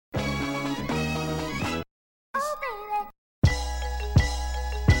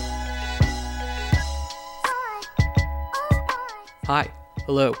Hi,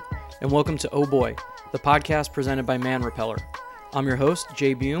 hello, and welcome to Oh Boy, the podcast presented by Man Repeller. I'm your host,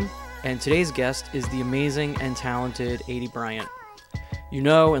 Jay Bume, and today's guest is the amazing and talented Aidy Bryant. You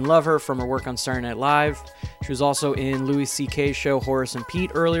know and love her from her work on Saturday Night Live. She was also in Louis C.K.'s show Horace and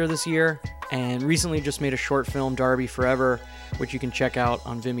Pete earlier this year, and recently just made a short film, Darby Forever, which you can check out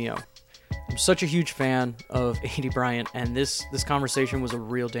on Vimeo. I'm such a huge fan of Aidy Bryant, and this conversation was a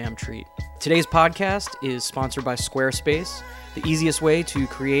real damn treat. Today's podcast is sponsored by Squarespace. The easiest way to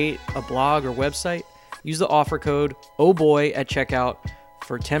create a blog or website, use the offer code OHBOY at checkout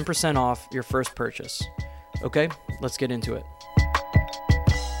for 10% off your first purchase. Okay, let's get into it.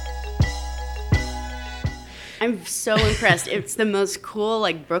 I'm so impressed. It's the most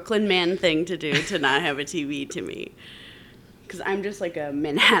cool, Brooklyn man thing to do to not have a TV to me. Because I'm just like a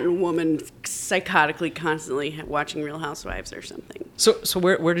Manhattan woman psychotically constantly watching Real Housewives or something. So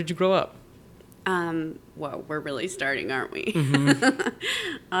where did you grow up? Well, we're really starting, aren't we?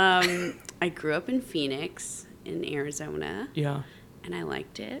 Mm-hmm. I grew up in Phoenix, in Arizona. Yeah. And I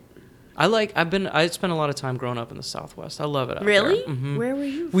liked it. I spent a lot of time growing up in the Southwest. I love it out really? there. Mm-hmm. Where were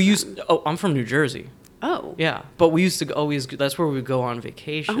you from? I'm from New Jersey. Oh. Yeah, but we used to always, that's where we would go on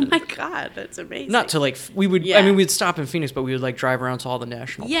vacation. Oh my God, that's amazing. Not to we'd stop in Phoenix, but we would drive around to all the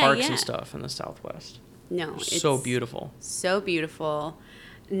national parks and stuff in the Southwest. No. It's so beautiful. So beautiful.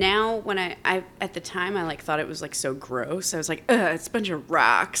 Now, when I at the time, I thought it was so gross. I was like, ugh, it's a bunch of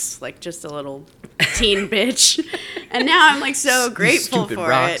rocks, just a little teen bitch. And now I'm so grateful for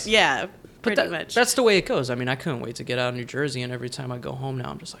rocks. it. Yeah, pretty much. That's the way it goes. I mean, I couldn't wait to get out of New Jersey, and every time I go home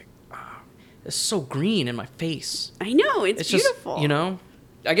now, I'm just like, it's so green in my face. I know, it's beautiful. Just,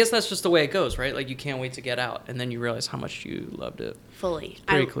 I guess that's just the way it goes, right? You can't wait to get out, and then you realize how much you loved it. Fully. It's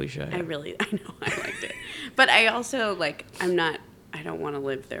pretty cliche. I know, I liked it. But I also, I don't want to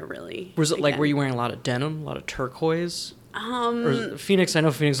live there, really. Was it were you wearing a lot of denim, a lot of turquoise? Or Phoenix, I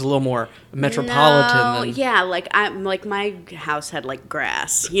know Phoenix is a little more metropolitan than... Yeah, my house had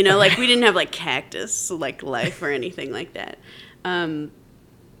grass, we didn't have cactus life or anything like that.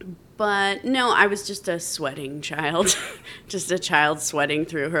 But no, I was just a sweating child, just a child sweating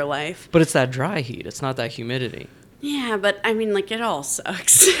through her life. But it's that dry heat, it's not that humidity. Yeah, but I mean, it all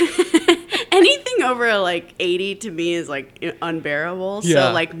sucks. Anything over 80 to me is unbearable.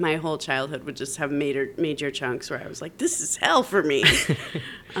 Yeah. So my whole childhood would just have major chunks where I was like, this is hell for me.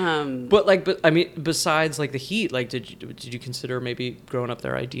 But I mean, besides the heat, did you consider maybe growing up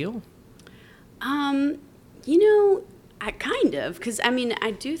there ideal? I kind of, because I mean,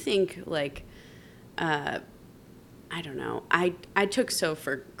 I do think I don't know. I took so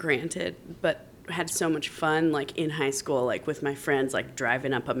for granted, but had so much fun in high school, with my friends,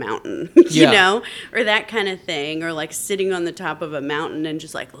 driving up a mountain, or that kind of thing, or sitting on the top of a mountain and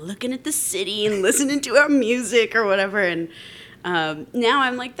just looking at the city and listening to our music or whatever. And now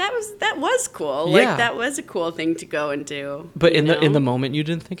I'm that was cool. Yeah. That was a cool thing to go and do. But in the moment, you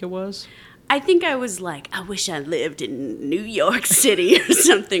didn't think it was? I think I was I wish I lived in New York City or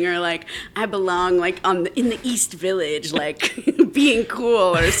something, or I belong in the East Village, being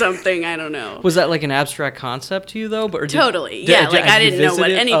cool or something. I don't know. Was that an abstract concept to you though? Totally, yeah. I didn't know what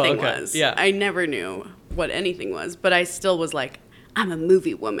anything was. Yeah. I never knew what anything was, but I still was I'm a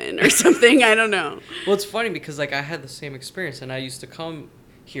movie woman or something. I don't know. Well, it's funny because I had the same experience, and I used to come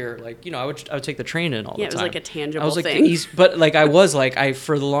here, I would take the train in all the time. Yeah, it was a tangible I was thing. The East, but I was I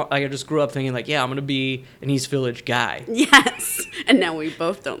just grew up thinking I'm gonna be an East Village guy. Yes, and now we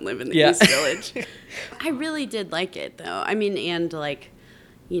both don't live in the East Village. I really did like it though. I mean, and I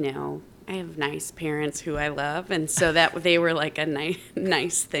have nice parents who I love, and so that they were a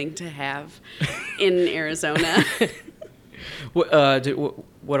nice thing to have in Arizona.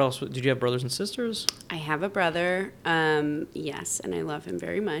 What else? Did you have brothers and sisters? I have a brother, yes, and I love him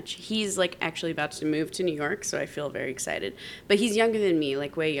very much. He's actually about to move to New York, so I feel very excited. But he's younger than me,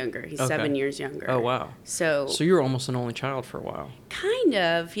 way younger. He's 7 years younger. Oh, wow. So you were almost an only child for a while. Kind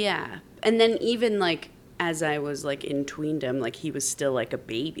of, yeah. And then even as I was in tweendom, he was still a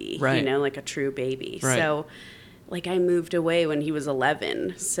baby, right. A true baby. Right. So I moved away when he was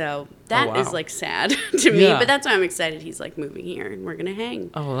 11, so that is sad to Yeah. me. But that's why I'm excited. He's moving here, and we're gonna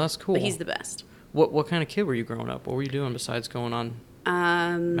hang. Oh, that's cool. But he's the best. What kind of kid were you growing up? What were you doing besides going on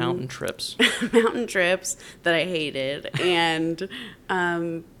mountain trips? Mountain trips that I hated, and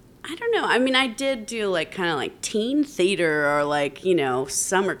I don't know. I mean, I did do kind of teen theater or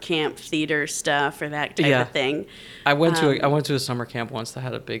summer camp theater stuff or that type of thing. I went to a summer camp once that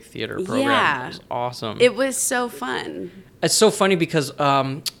had a big theater program. Yeah. It was awesome. It was so fun. It's so funny because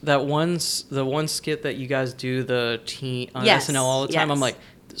the one skit that you guys do on SNL all the time, I'm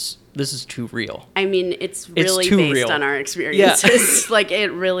this is too real. I mean, it's really too based real. on our experiences. Like,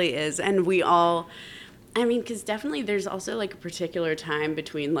 it really is. And we all, I mean, because definitely there's also, like, a particular time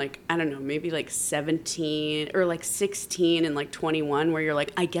between, like, I don't know, maybe, like, 17 or, like, 16 and, like, 21 where you're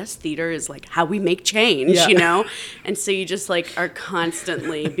like, I guess theater is, like, how we make change, Yeah. you know? And so you just, like, are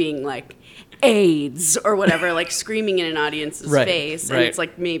constantly being, like, AIDS or whatever, like, screaming in an audience's Right, face. And right. it's,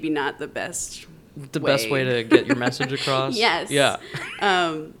 like, maybe not the best Best way to get your message across. Yes. Yeah.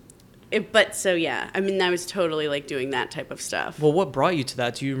 But so, yeah, I mean, I was totally, like, doing that type of stuff. Well, what brought you to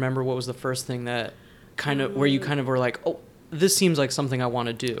that? Do you remember what was the first thing that kind of, where you kind of were like, oh, this seems like something I want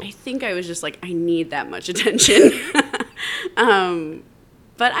to do? I think I was just like, I need that much attention.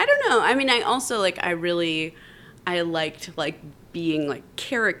 But I don't know. I mean, I also, like, I liked, like, being, like,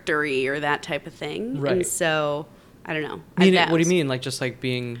 character-y or that type of thing. Right. And so, I don't know. What do you mean? Like, just like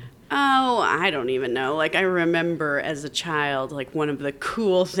being... Oh, I don't even know. Like, I remember as a child, like, one of the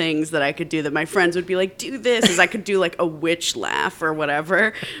cool things that I could do that my friends would be like, do this, is I could do, like, a witch laugh or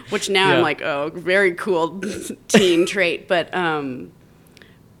whatever, which now Yeah. I'm like, oh, very cool teen trait. But I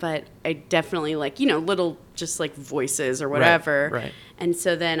definitely, like, you know, little just, like, voices or whatever. Right. And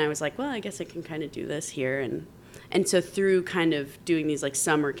so then I was like, well, I guess I can kind of do this here. And so through kind of doing these, like,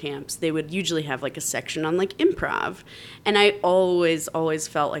 summer camps, they would usually have, like, a section on, like, improv. And I always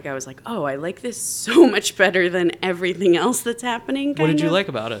felt like I was like, oh, I like this so much better than everything else that's happening. What did you like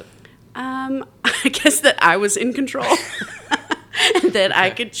about it? I guess that I was in control. And that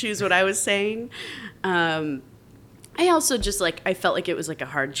I could choose what I was saying. I also just, like, I felt like it was, like, a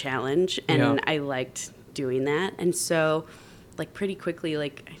hard challenge. And I liked doing that. And so... like, pretty quickly,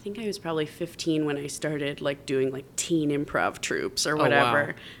 like, I think I was probably 15 when I started, like, doing, like, teen improv troops or whatever. Oh,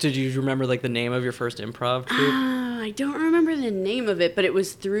 wow. Did you remember, like, the name of your first improv troupe? I don't remember the name of it, but it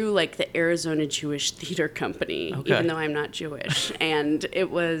was through, like, the Arizona Jewish Theater Company, Okay. even though I'm not Jewish. And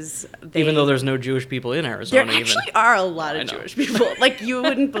it was... Even though there's no Jewish people in Arizona, there actually are a lot of Jewish people. Like, you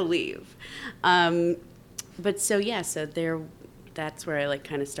wouldn't believe. But so, yeah, that's where I, like,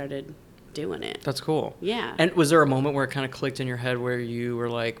 kind of started... doing it. That's cool. Yeah. And was there a moment where it kind of clicked in your head where you were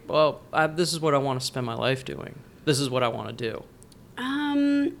like, well, this is what I want to spend my life doing. This is what I want to do.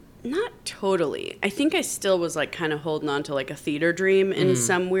 Not totally. I think I still was, like, kind of holding on to, like, a theater dream in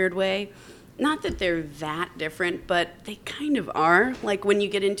some weird way. Not that they're that different, but they kind of are. Like, when you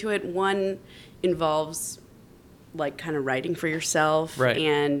get into it, one involves, like, kind of writing for yourself. Right.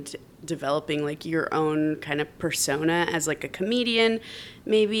 And developing, like, your own kind of persona as, like, a comedian,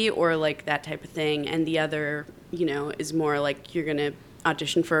 maybe, or, like, that type of thing. And the other, you know, is more like you're going to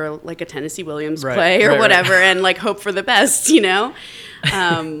audition for, like, a Tennessee Williams play or whatever and, like, hope for the best, you know?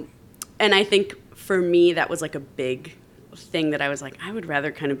 And I think for me, that was, like, a big thing that I was like, I would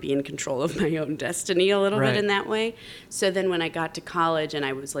rather kind of be in control of my own destiny a little bit in that way. So then when I got to college and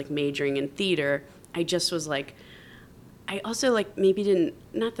I was, like, majoring in theater, I just was like, I also, like, maybe didn't,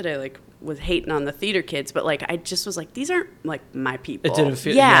 not that I, like, was hating on the theater kids, but, like, I just was like, these aren't, like, my people. It didn't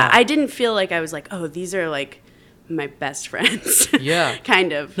feel... Yeah, I didn't feel like I was like, oh, these are, like, my best friends. Yeah.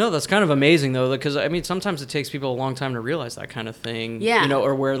 Kind of. No, that's kind of amazing, though, because, I mean, sometimes it takes people a long time to realize that kind of thing. Yeah. You know,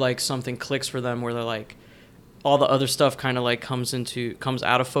 or where, like, something clicks for them where they're like, all the other stuff kind of, like, comes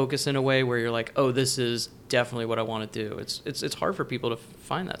out of focus in a way where you're like, oh, this is definitely what I want to do. It's hard for people to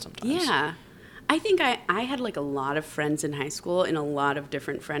find that sometimes. Yeah. I think I had, like, a lot of friends in high school in a lot of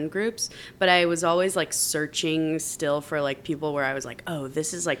different friend groups, but I was always, like, searching still for, like, people where I was like, oh,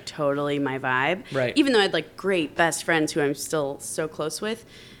 this is, like, totally my vibe. Right. Even though I had, like, great best friends who I'm still so close with,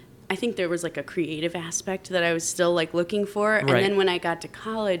 I think there was, like, a creative aspect that I was still, like, looking for. And then when I got to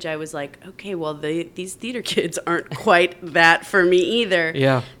college, I was like, okay, well, these theater kids aren't quite that for me either.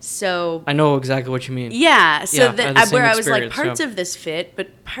 Yeah. So... I know exactly what you mean. Yeah. So I had the same where I was like, experience, parts of this fit,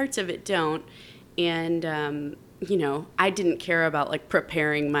 but parts of it don't. And, you know, I didn't care about, like,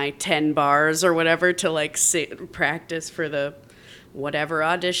 preparing my 10 bars or whatever to, like, practice for the whatever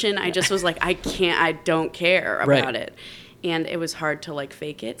audition. I just was like, I don't care about it. And it was hard to, like,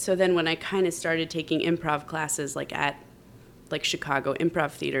 fake it. So then when I kind of started taking improv classes, like, at, like, Chicago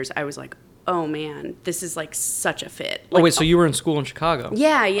improv theaters, I was like, oh, man, this is, like, such a fit. Like, Oh, wait, so you were in school in Chicago?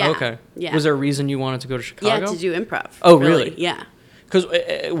 Yeah. Okay. Yeah. Was there a reason you wanted to go to Chicago? Yeah, to do improv. Oh, really? Yeah. Because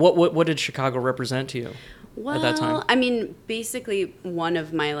what did Chicago represent to you at that time? Well, I mean, basically one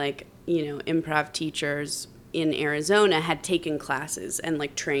of my, like, you know, improv teachers in Arizona had taken classes and,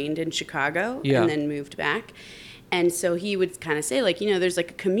 like, trained in Chicago and then moved back. And so he would kind of say, like, you know, there's,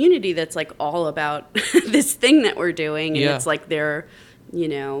 like, a community that's, like, all about this thing that we're doing. And it's, like, they're, you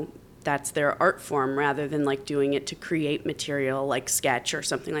know, that's their art form rather than like doing it to create material like sketch or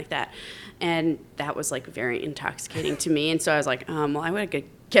something like that. And that was like very intoxicating to me. And so I was like, well, I would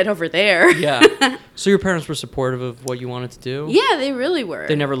get over there. Yeah. So your parents were supportive of what you wanted to do? Yeah, they really were.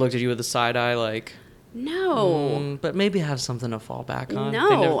 They never looked at you with a side eye like, no. But maybe have something to fall back on.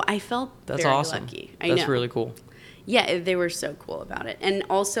 No, I felt that's very awesome. lucky. That's really cool. Yeah, they were so cool about it. And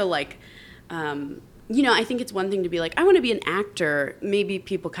also, like, you know, I think it's one thing to be like, I want to be an actor. Maybe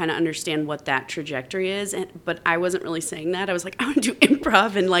people kind of understand what that trajectory is. But I wasn't really saying that. I was like, I want to do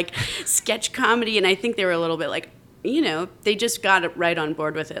improv and, like, sketch comedy. And I think they were a little bit like, you know, they just got right on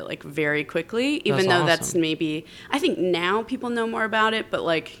board with it, like, very quickly. Even though that's maybe, I think now people know more about it. But,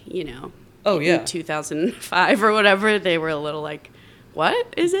 like, you know, in 2005 or whatever, they were a little like,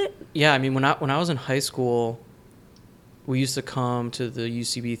 what is it? Yeah, I mean, when I was in high school, we used to come to the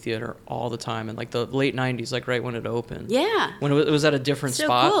UCB theater all the time in like the late 90s, like right when it opened. Yeah. When it was at a different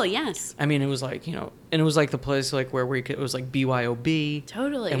spot. So cool, yes. I mean, it was like, you know, and it was like the place like where it was like BYOB.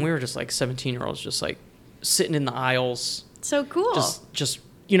 Totally. And we were just like 17-year-olds just like sitting in the aisles. So cool. Just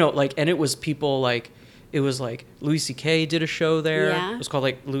you know, like, and it was people like, it was like Louis C.K. did a show there. Yeah. It was called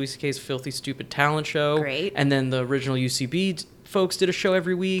like Louis C.K.'s Filthy Stupid Talent Show. Great. And then the original UCB folks did a show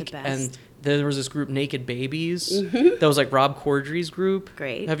every week. The best. And there was this group, Naked Babies. Mm-hmm. That was like Rob Corddry's group.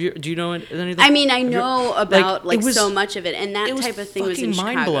 Great. Do you know anything? I mean, I know about like so much of it, and that type of thing was in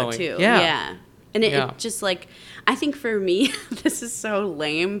Chicago mind-blowing. too. Yeah. And it just like, I think for me, this is so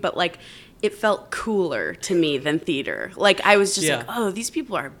lame, but like, it felt cooler to me than theater. Like, I was just like, oh, these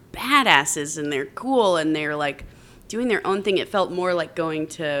people are badasses and they're cool and they're like doing their own thing. It felt more like going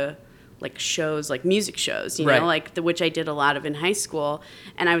to like shows, like music shows, you know, like which I did a lot of in high school.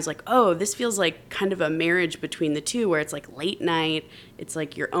 And I was like, oh, this feels like kind of a marriage between the two where it's like late night. It's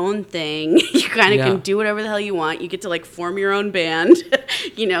like your own thing. You kind of can do whatever the hell you want. You get to like form your own band,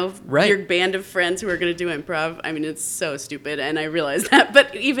 you know, your band of friends who are going to do improv. I mean, it's so stupid. And I realized that.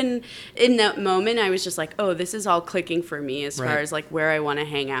 But even in that moment, I was just like, oh, this is all clicking for me as far as like where I want to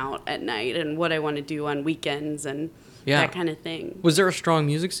hang out at night and what I want to do on weekends and that kind of thing. Was there a strong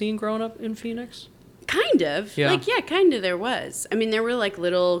music scene growing up in Phoenix? Kind of. Yeah. Like, kind of there was. I mean, there were like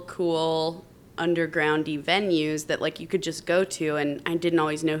little cool undergroundy venues that like you could just go to, and I didn't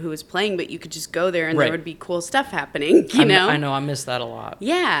always know who was playing, but you could just go there and there would be cool stuff happening, you know? I know, I miss that a lot.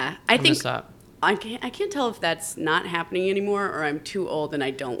 Yeah. I think miss that. I can't tell if that's not happening anymore or I'm too old and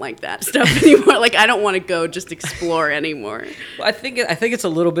I don't like that stuff anymore. Like, I don't want to go just explore anymore. Well, I think it's a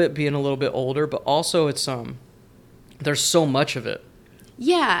little bit being a little bit older, but also it's there's so much of it.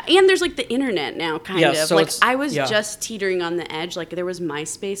 Yeah, and there's like the internet now, kind of. So like I was just teetering on the edge. Like there was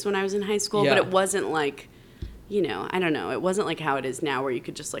MySpace when I was in high school, but it wasn't like, you know, I don't know. It wasn't like how it is now, where you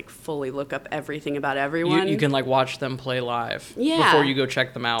could just like fully look up everything about everyone. You can like watch them play live before you go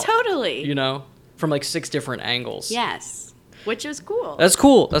check them out. Totally. You know, from like 6 different angles. Yes, which is cool. That's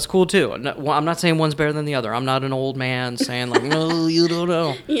cool. That's cool too. I'm not saying one's better than the other. I'm not an old man saying like, no, you don't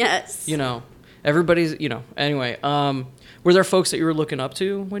know. Yes. You know, everybody's, you know. Anyway, were there folks that you were looking up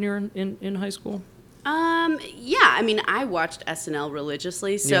to when you were in high school? Yeah. I mean, I watched SNL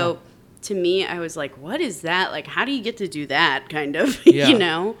religiously, so to me, I was like, what is that? Like, how do you get to do that, kind of, you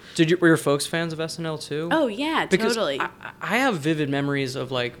know? Were your folks fans of SNL, too? Oh, yeah, because totally. I have vivid memories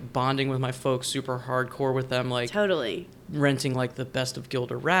of, like, bonding with my folks super hardcore with them, like... Totally. Renting, like, the best of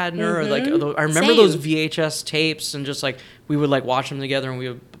Gilda Radner, or, like, I remember those VHS tapes, and just, like, we would, like, watch them together, and we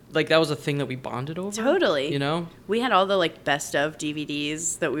would... Like, that was a thing that we bonded over. Totally. You know? We had all the, like, best of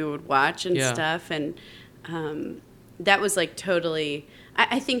DVDs that we would watch and stuff, and that was, like, totally...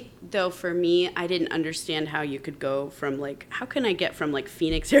 I think, though, for me, I didn't understand how you could go from, like, how can I get from, like,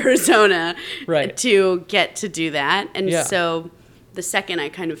 Phoenix, Arizona to get to do that? And so the second I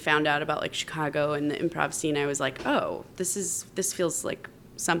kind of found out about, like, Chicago and the improv scene, I was like, oh, this feels like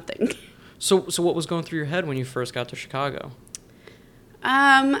something. So what was going through your head when you first got to Chicago?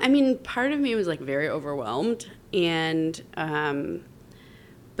 I mean, part of me was, like, very overwhelmed, and...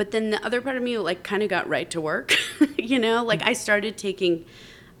 but then the other part of me, like, kind of got right to work, you know? Like, I started taking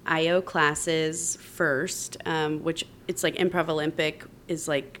IO classes first, which it's like Improv Olympic is,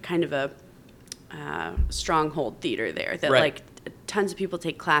 like, kind of a stronghold theater there. That, like, tons of people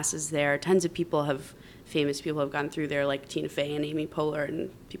take classes there. Tons of famous people have gone through there, like Tina Fey and Amy Poehler and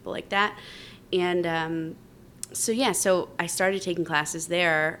people like that. And... So I started taking classes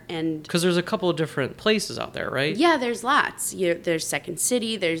there, and... Because there's a couple of different places out there, right? Yeah, there's lots. There's Second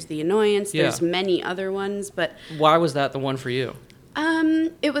City, there's The Annoyance, there's many other ones, but... Why was that the one for you?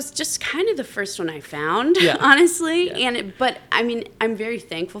 It was just kind of the first one I found, Yeah. honestly. Yeah. But I mean, I'm very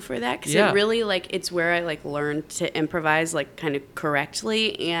thankful for that because Yeah. it really it's where I learned to improvise kind of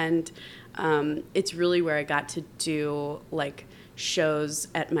correctly, and it's really where I got to do shows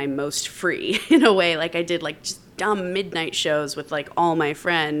at my most free in a way. I did just dumb midnight shows with all my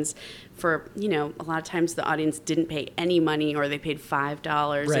friends. For a lot of times the audience didn't pay any money or they paid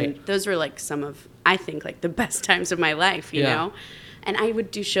 $5, Right. and those were some of I think the best times of my life, you know. And I would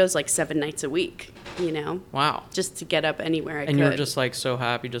do shows 7 nights a week, Wow. just to get up anywhere I could. And you were just so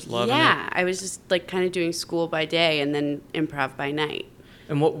happy, just loving it. Yeah, I was just kind of doing school by day and then improv by night.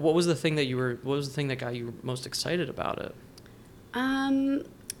 And what was the thing what was the thing that got you most excited about it?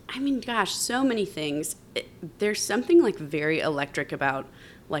 I mean, gosh, so many things. There's something very electric about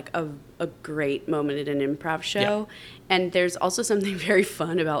a great moment at an improv show. Yeah. And there's also something very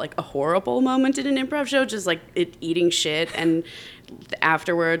fun about a horrible moment at an improv show, just it eating shit and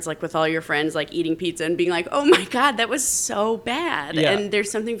afterwards with all your friends eating pizza and being oh my God, that was so bad. Yeah. And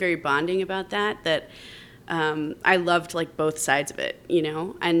there's something very bonding about that I loved both sides of it,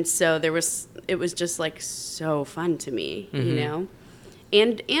 and so it was just so fun to me,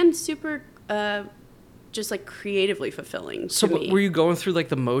 and super just creatively fulfilling So to me. were you going through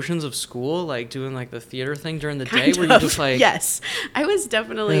the motions of school, doing the theater thing during the day? Kind Were you of, just yes, I was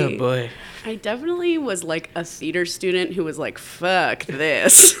definitely. Oh boy. I definitely was a theater student who was fuck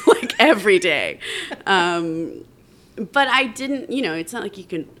this every day, but I didn't. It's not you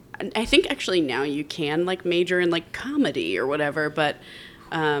can. I think actually now you can major in comedy or whatever, but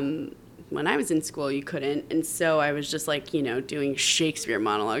when I was in school you couldn't, and so I was just doing Shakespeare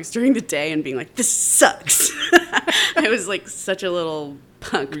monologues during the day and being this sucks. I was such a little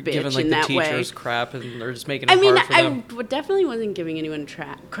punk bitch Giving in the that way. teachers crap, and they're just making it hard for them. I definitely wasn't giving anyone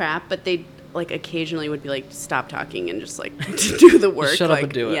crap, but they occasionally would be stop talking and just do the work. Shut up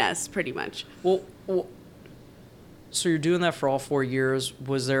and do it. Yes, pretty much. Well, so you're doing that for all 4 years.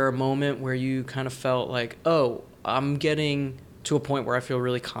 Was there a moment where you kind of felt oh, I'm getting to a point where I feel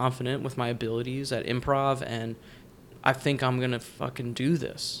really confident with my abilities at improv, and I think I'm going to fucking do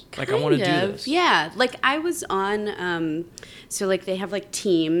this. I want to do this. Yeah. I was on, so they have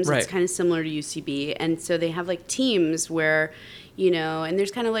teams. Right. It's kind of similar to UCB. And so they have teams where, and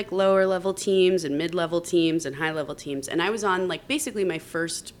there's kind of lower level teams and mid-level teams and high level teams. And I was on basically my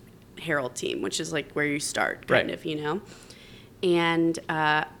first Herald team, which is where you start kind Right. of, And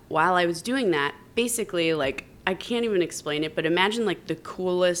while I was doing that, basically I can't even explain it, but imagine the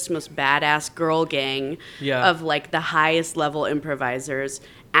coolest, most badass girl gang Yeah. of the highest level improvisers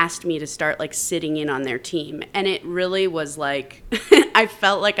asked me to start sitting in on their team. And it really was I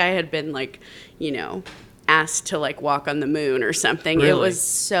felt I had been asked to walk on the moon or something. Really? It was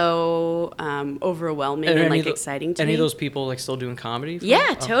so overwhelming and exciting to me. Any of those people still doing comedy?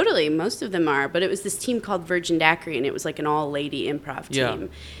 Yeah, totally. Most of them are. But it was this team called Virgin Daiquiri, and it was an all-lady improv team. Yeah.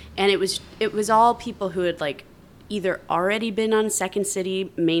 And it was all people who had either already been on Second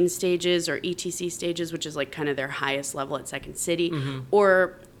City main stages or ETC stages, which is kind of their highest level at Second City,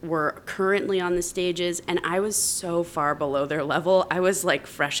 or were currently on the stages, and I was so far below their level. I was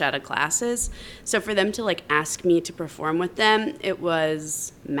fresh out of classes. So for them to ask me to perform with them, it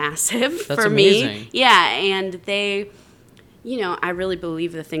was massive That's for amazing. me. Yeah, and they, I really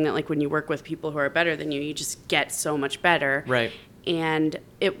believe the thing that when you work with people who are better than you just get so much better. Right. And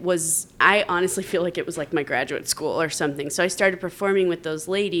I honestly feel it was my graduate school or something. So I started performing with those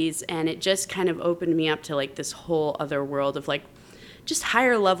ladies, and it just kind of opened me up to this whole other world of just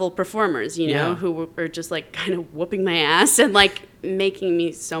higher level performers, Yeah. who were just kind of whooping my ass and making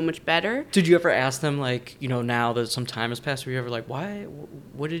me so much better. Did you ever ask them now that some time has passed, were you ever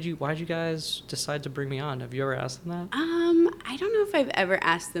why'd you guys decide to bring me on? Have you ever asked them that? I don't know if I've ever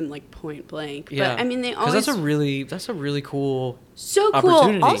asked them point blank, Yeah. but I mean, they 'Cause always that's a really cool so cool.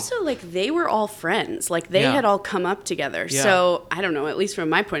 opportunity. Also, they were all friends. They Yeah. had all come up together. Yeah. So I don't know. At least from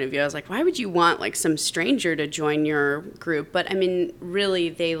my point of view, I was why would you want some stranger to join your group? But I mean, really,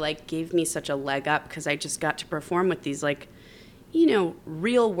 they gave me such a leg up because I just got to perform with these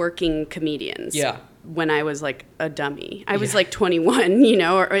real working comedians. Yeah. When I was a dummy, I was Yeah. 21,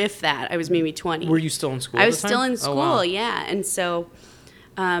 or if that, I was maybe 20. Were you still in school? I at was the still time? in school, Oh, wow. yeah. And so,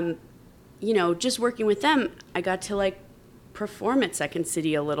 just working with them, I got to perform at Second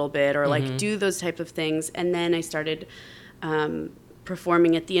City a little bit or do those type of things. And then I started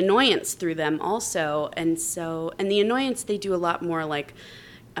performing at The Annoyance through them also. And The Annoyance, they do a lot more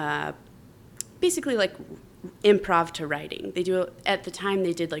basically improv to writing. They do, at the time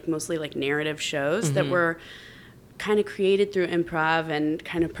they did mostly narrative shows that were kind of created through improv and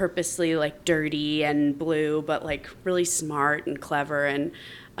kind of purposely like dirty and blue, but like really smart and clever. And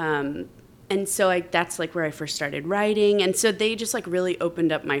so that's like where I first started writing. And so they just like really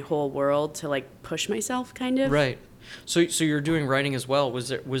opened up my whole world to like push myself kind of. Right. So you're doing writing as well.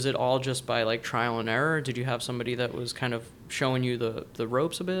 Was it all just by like trial and error? Did you have somebody that was kind of showing you the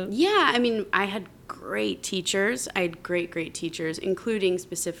ropes a bit? Yeah, I mean, I had great teachers. I had great teachers, including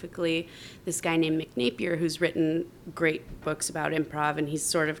specifically this guy named Mick Napier, who's written great books about improv, and he's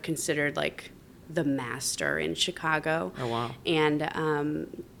sort of considered like the master in Chicago. Oh, wow. And I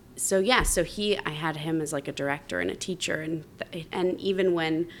had him as like a director and a teacher, and even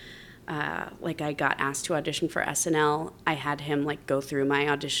when like I got asked to audition for SNL, I had him like go through my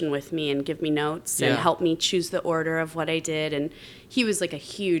audition with me and give me notes and help me choose the order of what I did. And he was like a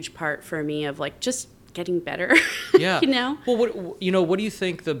huge part for me of like just getting better. Yeah. You know? Well, what do you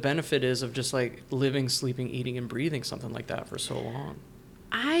think the benefit is of just like living, sleeping, eating, and breathing something like that for so long?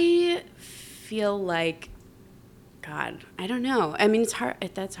 I feel like, God, I don't know. I mean, it's hard.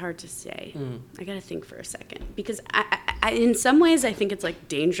 That's hard to say. I got to think for a second, because I, in some ways, I think it's like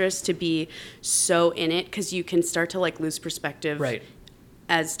dangerous to be so in it, because you can start to like lose perspective Right.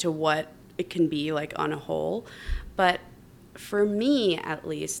 as to what it can be like on a whole. But for me, at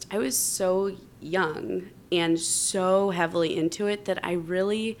least, I was so young and so heavily into it that I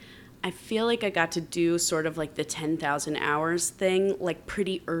feel like I got to do sort of like the 10,000 hours thing like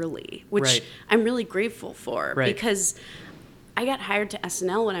pretty early, which Right. I'm really grateful for, Right. because I got hired to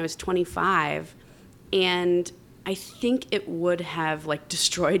SNL when I was 25, and I think it would have like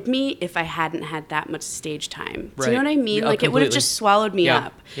destroyed me if I hadn't had that much stage time. Do you know Right. what I mean? Yeah, Like it would have completely. just swallowed me Yeah.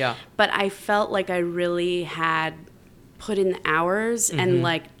 up. Yeah. But I felt like I really had put in the hours and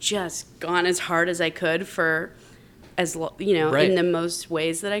like just gone as hard as I could for Right. in the most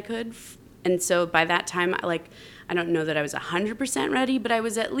ways that I could. And so by that time, I don't know that I was 100% ready, but I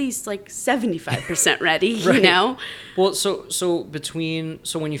was at least like 75% ready, Right. you know? Well, so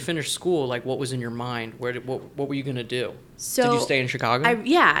when you finished school, like what was in your mind? What were you gonna do? So did you stay in Chicago?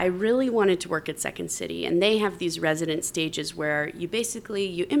 I really wanted to work at Second City, and they have these resident stages where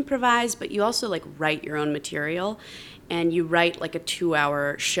you improvise, but you also like write your own material, and you write like a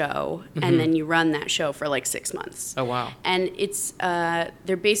 2-hour show, and then you run that show for like 6 months. Oh, wow. And it's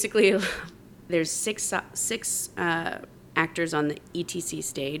they're basically there's six actors on the ETC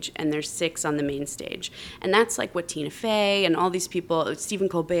stage, and there's 6 on the main stage, and that's like what Tina Fey and all these people, Stephen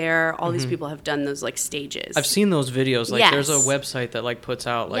Colbert, all these people have done those like stages. I've seen those videos. Like, Yes. there's a website that like puts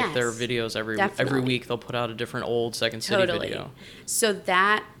out like their Yes, videos every definitely. week. They'll put out a different old Second City video. So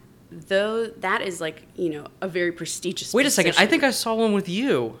that is like, a very prestigious Wait a second. I position. think I saw one with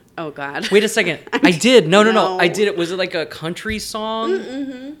you. Oh God. Wait a second. I did. No. No. I did it. Was it like a country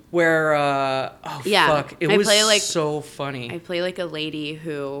song where? Yeah. Fuck! It I was play, like- so funny. I play like a lady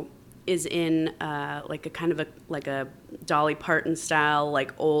who is in like a kind of a Dolly Parton style,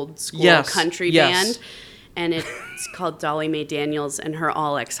 like old school Yes, country yes. band, and it's called Dolly Mae Daniels and her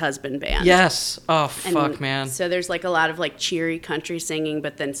all ex-husband band. Yes. Oh And fuck, man. So there's like a lot of like cheery country singing,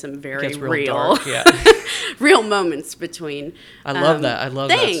 but then some very Gets real dark. Yeah. real moments between. I love that. I love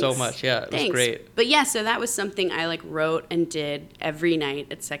that so thanks. much. Yeah, it was Thanks. great. But yeah, so that was something I like wrote and did every night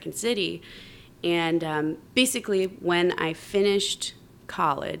at Second City. And basically, when I finished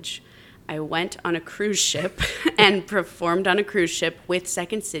college, I went on a cruise ship and performed on a cruise ship with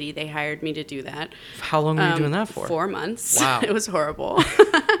Second City. They hired me to do that. How long were you doing that for? 4 months. Wow. It was horrible.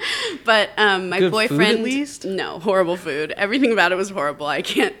 But my Good food, boyfriend... at least? No, horrible food. Everything about it was horrible. I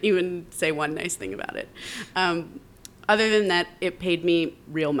can't even say one nice thing about it. Other than that, it paid me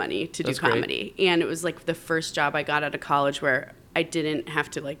real money to do That's great. comedy. And it was like the first job I got out of college where I didn't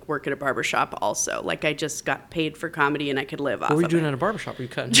have to like work at a barbershop also. Like I just got paid for comedy and I could live off What were you of doing it. at a barbershop? Were you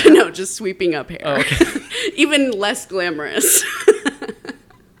cutting? No, just sweeping up hair. Oh, okay. Even less glamorous.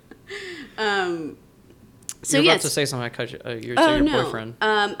 So You're yes. about to say something. I cut you. You're saying your boyfriend.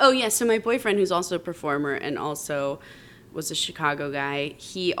 So my boyfriend, who's also a performer and also was a Chicago guy,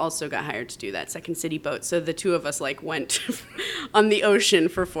 he also got hired to do that Second City boat. So the two of us like went on the ocean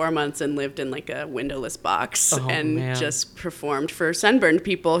for 4 months and lived in like a windowless box and man. just performed for sunburned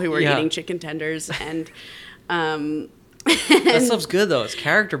people who were Yeah. eating chicken tenders. And That stuff's good though. It's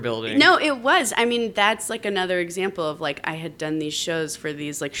character building. no, it was. I mean, that's like another example of like I had done these shows for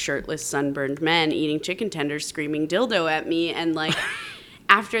these like shirtless sunburned men eating chicken tenders, screaming dildo at me, and like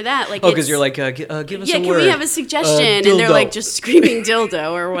after that, like Oh, because you're like, give us yeah, a can word. we have a suggestion? And they're dildo. like just screaming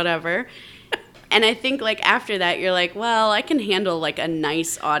dildo or whatever. And I think like after that, you're like, well, I can handle like a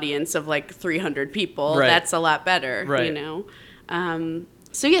nice audience of like 300 people. Right. That's a lot better, Right. you know?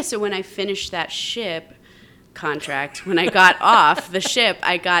 So yeah, so when I finished that ship, contract, when I got off the ship,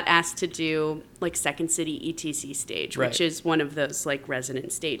 I got asked to do like Second City ETC stage, Right. which is one of those like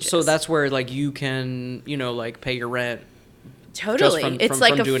resident stages. So that's where like you can, like pay your rent. Totally. Just It's from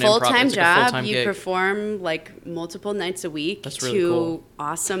like a doing improv. full-time It's like a job. full-time You gig. perform like multiple nights a week That's really to cool.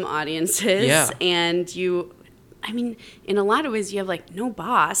 awesome audiences. Yeah. And in a lot of ways, you have like no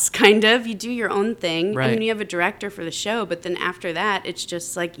boss, kind of. You do your own thing. Right. I mean, you have a director for the show, but then after that, it's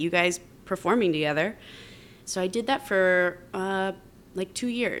just like you guys performing together. So I did that for like 2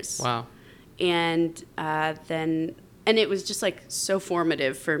 years. Wow. And and it was just like so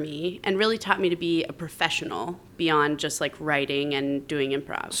formative for me and really taught me to be a professional beyond just like writing and doing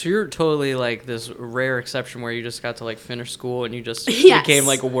improv. So you're totally like this rare exception where you just got to like finish school and you just Yes. became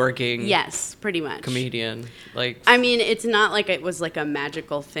like a working Yes, pretty much. comedian. Like, I mean, it's not like it was like a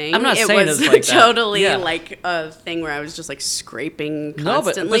magical thing. I'm not it saying was it's like that. totally Yeah. like a thing where I was just like scraping no,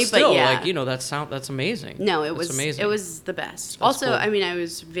 constantly. but still, yeah. like, that's amazing. No, it That's was amazing. it was the best. That's Also, cool. I mean, I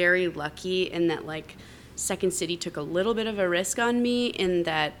was very lucky in that like Second City took a little bit of a risk on me in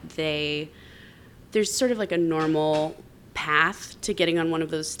that there's sort of like a normal path to getting on one of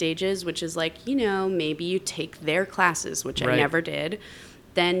those stages, which is like, maybe you take their classes, which Right. I never did.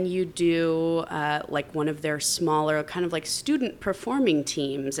 Then you do like one of their smaller kind of like student performing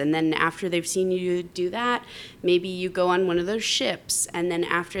teams. And then after they've seen you do that, maybe you go on one of those ships. And then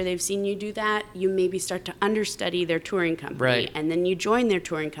after they've seen you do that, you maybe start to understudy their touring company. Right. And then you join their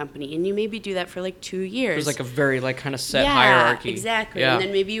touring company. And you maybe do that for like 2 years. There's like a very like kind of set Yeah, hierarchy. Exactly. Yeah. And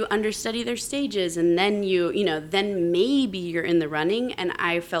then maybe you understudy their stages and then then maybe you're in the running. And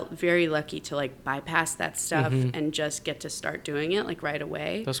I felt very lucky to like bypass that stuff and just get to start doing it like right away.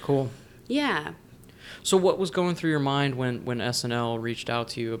 That's cool. Yeah. So what was going through your mind when SNL reached out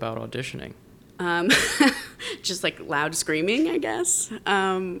to you about auditioning? Just like loud screaming, I guess.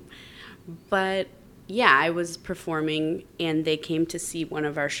 But yeah, I was performing and they came to see one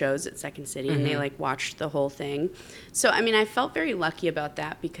of our shows at Second City and they like watched the whole thing. So, I mean, I felt very lucky about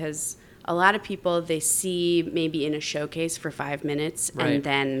that because a lot of people, they see maybe in a showcase for 5 minutes Right. and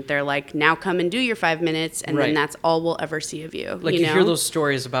then they're like, now come and do your 5 minutes. And Right. then that's all we'll ever see of you. Like you hear those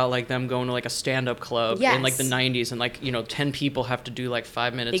stories about like them going to like a stand-up club in like the Yes. 90s and like 10 people have to do like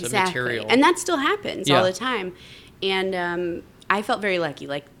 5 minutes Exactly. of material. And that still happens Yeah. all the time. And I felt very lucky.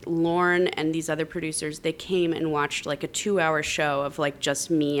 Like Lorne and these other producers, they came and watched like a 2-hour show of like just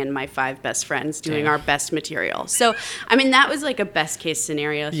me and my 5 best friends doing Damn. our best material. So, I mean, that was like a best case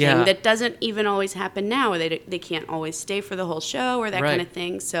scenario thing Yeah. that doesn't even always happen now. They can't always stay for the whole show or that Right. kind of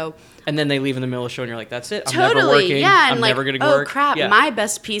thing. So And then they leave in the middle of the show and you're like, that's it. I'm totally, never working. yeah. And I'm like, never going to oh work. crap, Yeah. my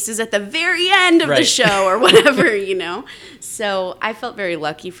best piece is at the very end of the Right. show or whatever, So I felt very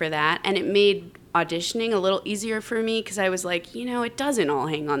lucky for that. And it made auditioning a little easier for me because I was like, it doesn't all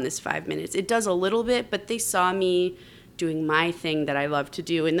hang on this 5 minutes. It does a little bit, but they saw me doing my thing that I love to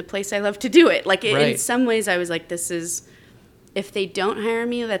do in the place I love to do it. Like in Right. some ways I was like, if they don't hire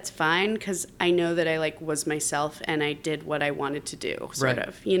me, that's fine because I know that I like was myself and I did what I wanted to do, sort Right.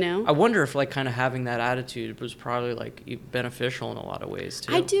 of, I wonder if like kind of having that attitude was probably like beneficial in a lot of ways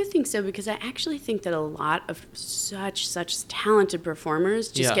too. I do think so because I actually think that a lot of such talented performers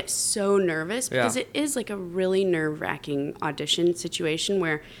just Yeah. get so nervous because Yeah. it is like a really nerve-wracking audition situation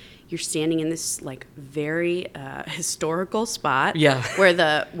where you're standing in this like very historical spot Yeah. where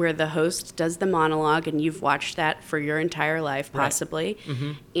the host does the monologue and you've watched that for your entire life possibly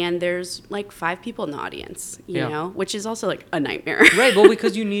and there's like 5 people in the audience you Yeah. know, which is also like a nightmare. Right, well,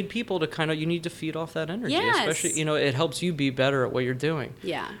 because you need people to you need to feed off that energy, Yes. especially, it helps you be better at what you're doing.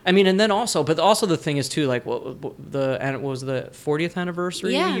 Yeah. I mean, and then also the thing is too, like, it was the 40th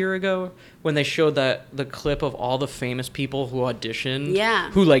anniversary Yeah. a year ago when they showed the clip of all the famous people who auditioned,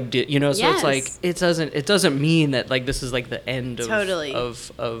 Yeah. who like did, so it's Yes. like it doesn't mean that like this is like the end of Totally.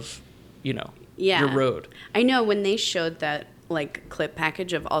 of Yeah. your road. I know when they showed that like clip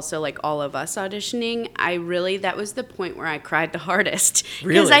package of also like all of us auditioning, that was the point where I cried the hardest. Because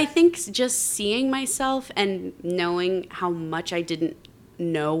Really? I think just seeing myself and knowing how much I didn't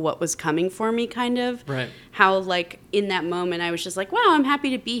know what was coming for me kind of. Right. How like in that moment I was just like, wow, I'm happy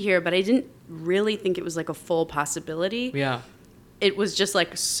to be here, but I didn't really think it was like a full possibility. Yeah. It was just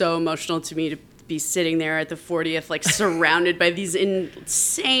like so emotional to me to be sitting there at the 40th, like surrounded by these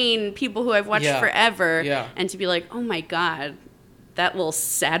insane people who I've watched Yeah. forever. Yeah. And to be like, oh my God, that little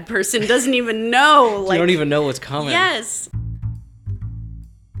sad person doesn't even know. Like, You don't even know what's coming. Yes.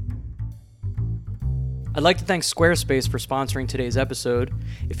 I'd like to thank Squarespace for sponsoring today's episode.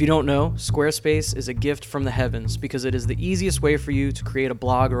 If you don't know, Squarespace is a gift from the heavens because it is the easiest way for you to create a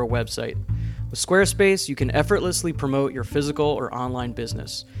blog or a website. With Squarespace, you can effortlessly promote your physical or online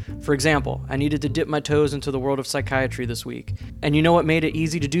business. For example, I needed to dip my toes into the world of psychiatry this week. And you know what made it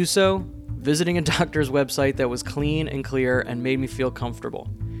easy to do so? Visiting a doctor's website that was clean and clear and made me feel comfortable.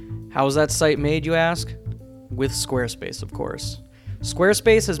 How was that site made, you ask? With Squarespace, of course.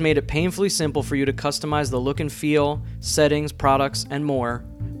 Squarespace has made it painfully simple for you to customize the look and feel, settings, products, and more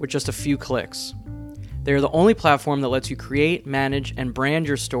with just a few clicks. They are the only platform that lets you create, manage, and brand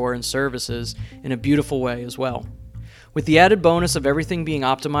your store and services in a beautiful way as well. With the added bonus of everything being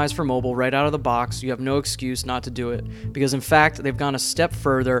optimized for mobile right out of the box, you have no excuse not to do it, because in fact, they've gone a step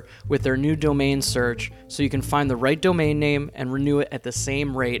further with their new domain search, so you can find the right domain name and renew it at the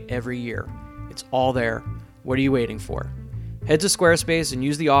same rate every year. It's all there. What are you waiting for? Head to Squarespace and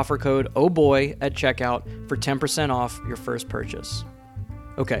use the offer code OHBOY at checkout for 10% off your first purchase.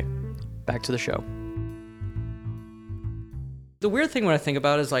 Okay, back to the show. The weird thing when I think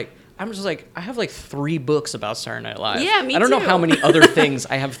about it is I'm just I have 3 books about Saturday Night Live. Yeah, me too. I don't know how many other things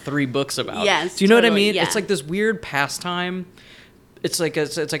I have 3 books about. Yes, do you know what I totally, mean? yeah. It's like this weird pastime. It's like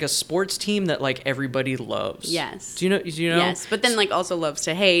a sports team that everybody loves. Yes. Do you know? Yes, but then also loves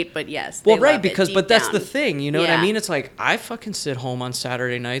to hate. But yes. Well, they right, love it because deep but that's down. the thing. You know what I Yeah. mean? It's I fucking sit home on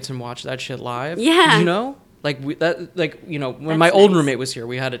Saturday nights and watch that shit live. Yeah. You know? When That's my old nice. roommate was here,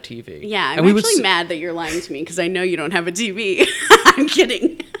 we had a TV. Yeah, I'm and we would actually sit- mad that you're lying to me because I know you don't have a TV. I'm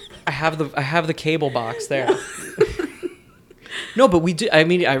kidding. I have the cable box there. No, but we do. I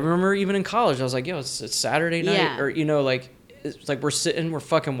mean, I remember even in college, I was like, "Yo, it's Saturday night," Yeah. or it's we're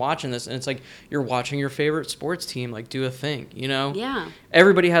fucking watching this, and it's you're watching your favorite sports team do a thing, you know? Yeah.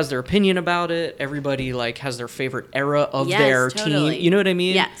 Everybody has their opinion about it. Everybody has their favorite era of Yes, their totally. team. You know what I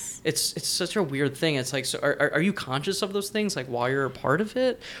mean? Yes. It's such a weird thing. It's so are you conscious of those things while you're a part of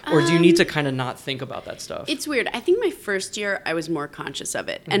it, or do you need to kind of not think about that stuff? It's weird. I think my first year I was more conscious of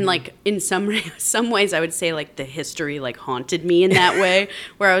it. Mm-hmm. And in some ways I would say the history haunted me in that way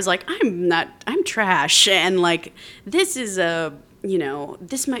where I was I'm trash and this is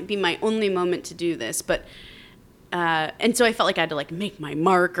this might be my only moment to do this, but and so I felt I had to make my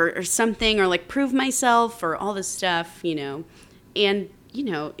mark or something or prove myself or all this stuff, and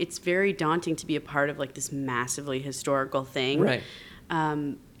it's very daunting to be a part of this massively historical thing. Right.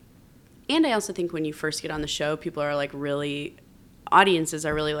 And I also think when you first get on the show, people are audiences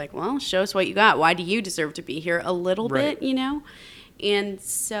are really well, show us what you got. Why do you deserve to be here a little Right. bit, And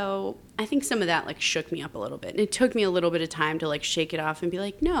so I think some of that shook me up a little bit. And it took me a little bit of time to shake it off and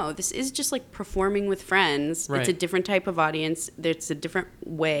be no, this is just performing with friends. Right. It's a different type of audience. It's a different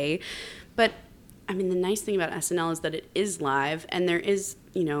way. But I mean, the nice thing about SNL is that it is live and there is,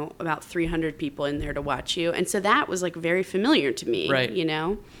 about 300 people in there to watch you. And so that was very familiar to me,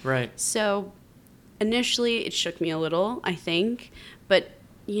 Right. Right. So initially it shook me a little, I think, but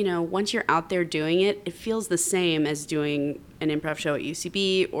once you're out there doing it, it feels the same as doing an improv show at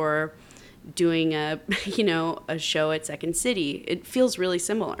UCB or doing a show at Second City. It feels really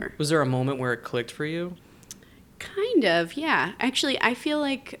similar. Was there a moment where it clicked for you? Kind of, yeah. Actually, I feel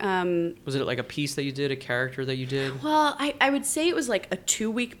Was it a piece that you did, a character that you did? well, I would say it was a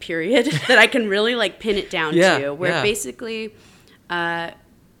 2-week period that I can really pin it down Yeah, to, where yeah. basically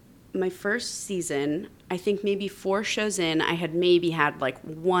my first season, I think maybe 4 shows in, I had maybe had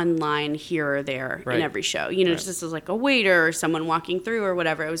one line here or there Right. in every show. Right. Just as a waiter or someone walking through or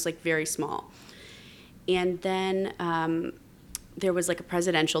whatever. It was very small. And then there was a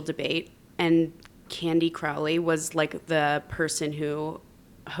presidential debate, and Candy Crowley was the person who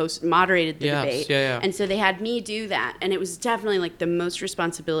moderated the Yes, debate. yeah. And so they had me do that. And it was definitely the most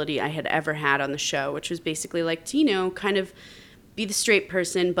responsibility I had ever had on the show, which was basically to, kind of be the straight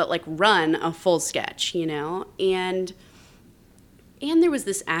person, but run a full sketch, And there was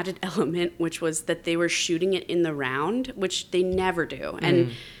this added element, which was that they were shooting it in the round, which they never do.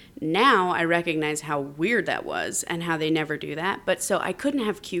 And now I recognize how weird that was and how they never do that. But so I couldn't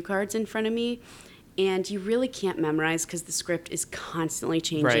have cue cards in front of me. And you really can't memorize because the script is constantly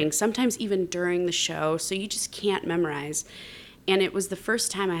changing, Right. sometimes even during the show. So you just can't memorize. And it was the first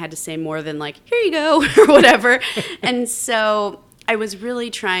time I had to say more than here you go or whatever. And so I was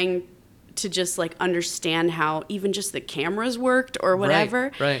really trying to just understand how even just the cameras worked or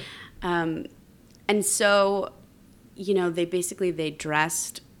whatever. Right. And so, they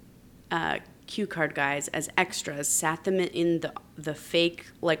dressed cue card guys as extras, sat them in the fake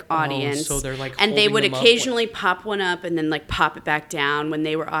audience. so they're and they holding would them up, occasionally pop one up and then pop it back down when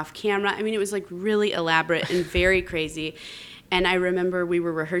they were off camera. I mean, it was really elaborate and very crazy. And I remember we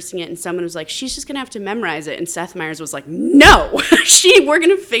were rehearsing it and someone was she's just going to have to memorize it. And Seth Meyers was no, we're going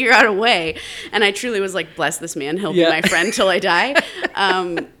to figure out a way. And I truly was bless this man. He'll be my friend till I die.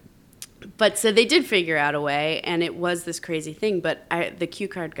 But so they did figure out a way, and it was this crazy thing. But the cue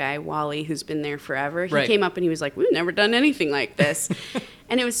card guy, Wally, who's been there forever, he came up and he was like, we've never done anything like this.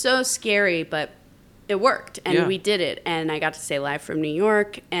 And it was so scary, but it worked, and we did it. And I got to say live from New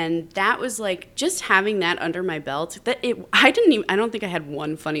York, and that was like just having that under my belt. I don't think I had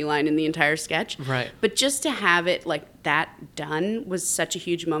one funny line in the entire sketch. Right. But just to have it like that done was such a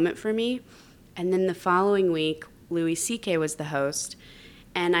huge moment for me. And then the following week, Louis C.K. was the host.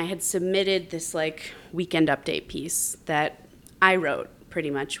 And I had submitted this like weekend update piece that I wrote pretty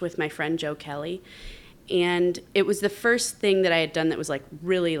much with my friend Joe Kelly. And it was the first thing that I had done that was like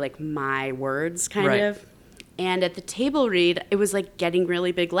really like my words kind of. And at the table read, it was like getting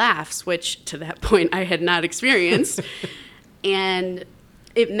really big laughs, which to that point I had not experienced. And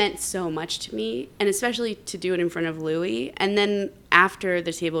it meant so much to me, and especially to do it in front of Louis. And then after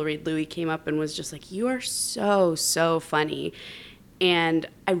the table read, Louis came up and was just like, you are so, so funny. And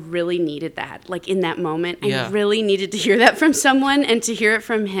I really needed that. Like, in that moment, I really needed to hear that from someone. And to hear it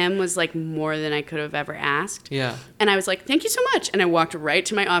from him was, like, more than I could have ever asked. Yeah. And I was like, thank you so much. And I walked right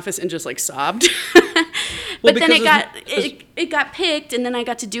to my office and just, like, sobbed. But then it got picked, and then I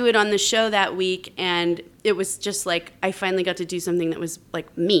got to do it on the show that week. And it was just, like, I finally got to do something that was,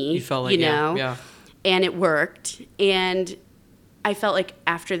 like, me. You felt like, you know? Yeah. And it worked. And I felt like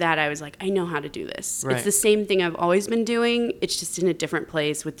after that, I was like, I know how to do this. Right. It's the same thing I've always been doing. It's just in a different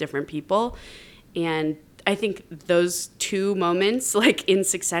place with different people. And I think those two moments, like in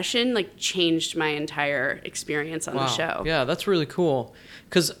succession, like changed my entire experience on the show. Yeah, that's really cool.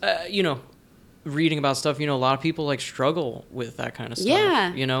 Because, reading about stuff, a lot of people like struggle with that kind of stuff.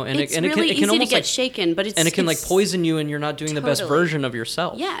 Yeah. And it's it really can easy almost to get shaken, but it can like poison you, and you're not doing the best version of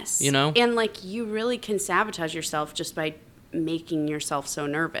yourself. Yes. And like you really can sabotage yourself just by making yourself so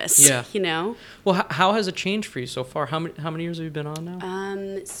nervous. Yeah. Well, how has it changed for you so far? How many years have you been on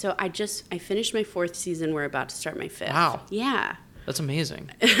now? So I finished my 4th season. We're about to start my 5th. Wow. Yeah. That's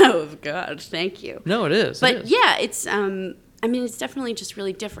amazing. Oh God, thank you. No, it is. But yeah, it's it's definitely just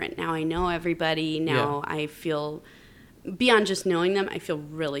really different. Now I know everybody. Now I feel, beyond just knowing them, I feel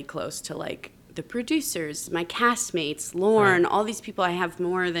really close to like the producers, my castmates, Lauren, all these people. I have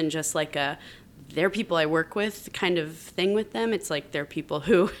more than just like they're people I work with kind of thing with them. It's like they're people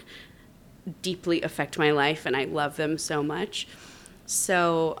who deeply affect my life, and I love them so much.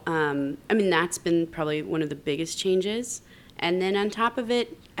 So, that's been probably one of the biggest changes. And then on top of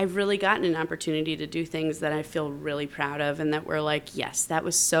it, I've really gotten an opportunity to do things that I feel really proud of, and that were like, yes, that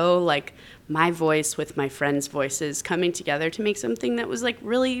was so like my voice with my friends' voices coming together to make something that was like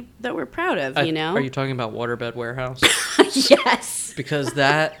really, that we're proud of, Are you talking about Waterbed Warehouse? Yes. Because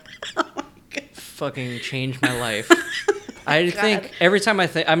that fucking changed my life. I think every time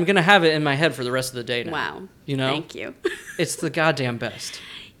I'm going to have it in my head for the rest of the day now. Wow. Thank you. It's the goddamn best.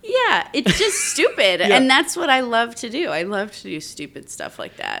 Yeah, it's just stupid. And that's what I love to do. I love to do stupid stuff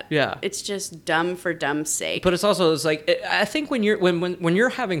like that. Yeah. It's just dumb for dumb's sake. But it's like, I think when you're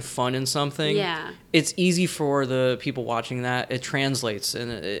having fun in something, it's easy for the people watching that. It translates,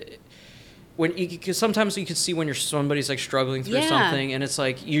 and because sometimes you can see when somebody's like struggling through something, and it's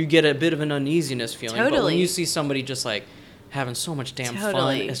like you get a bit of an uneasiness feeling. Totally. But when you see somebody just like having so much damn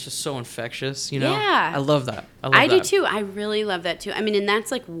fun, it's just so infectious. Yeah. I love that. I do too. I really love that too. And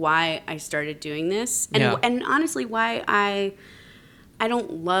that's like why I started doing this, and honestly, why I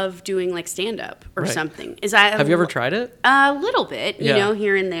don't love doing like stand up or something. Have you ever tried it? A little bit, you know,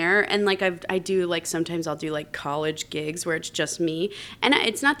 here and there. And like I do like sometimes I'll do like college gigs where it's just me. And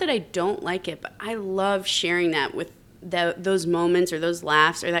it's not that I don't like it, but I love sharing that with those moments or those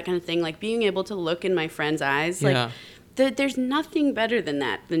laughs or that kind of thing. Like being able to look in my friend's eyes, like there's nothing better than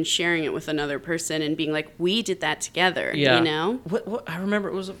that, than sharing it with another person and being like, we did that together, you know? What I remember,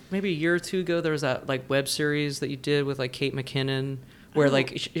 it was maybe a year or two ago, there was that like web series that you did with like Kate McKinnon, where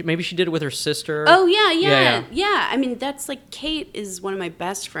like maybe she did it with her sister. Oh, yeah. That's like, Kate is one of my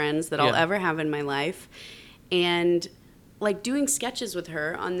best friends that I'll ever have in my life. And like doing sketches with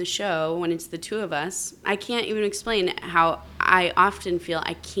her on the show when it's the two of us, I can't even explain how I often feel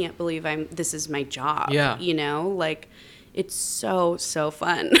I can't believe this is my job. Yeah. You know, like it's so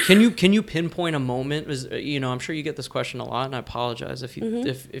fun. Can you pinpoint a moment? I'm sure you get this question a lot, and I apologize if you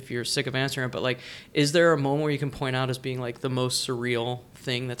if you're sick of answering it, but like, is there a moment where you can point out as being like the most surreal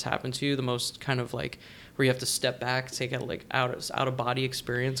thing that's happened to you, the most kind of like where you have to step back, take out like out of body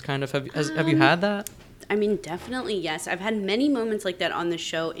experience kind of? Have you had that? Definitely, yes. I've had many moments like that on the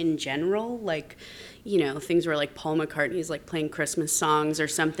show in general, like, things where like Paul McCartney's like playing Christmas songs or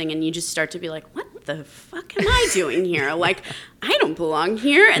something, and you just start to be like, what what the fuck am I doing here? Like, I don't belong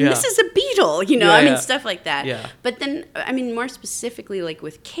here, and Yeah. this is a beetle, you know? Yeah, I mean, yeah. stuff like that. Yeah. But then, I mean, more specifically, like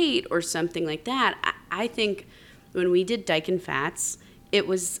with Kate or something like that, I think when we did Dyke and Fats, it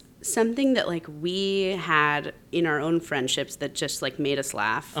was something that like we had in our own friendships that just like made us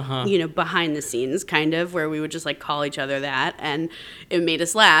laugh, you know, behind the scenes kind of, where we would just like call each other that, and it made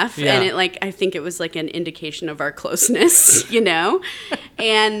us laugh. Yeah. And it like, I think it was like an indication of our closeness, you know?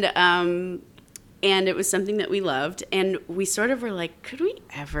 And it was something that we loved. And we sort of were like, could we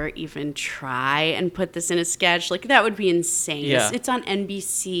ever even try and put this in a sketch? Like, that would be insane. Yeah. It's on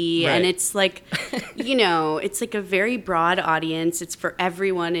NBC, Right. and it's like, you know, it's like a very broad audience. It's for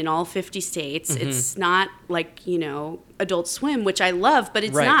everyone in all 50 states. It's not like, you know, Adult Swim, which I love, but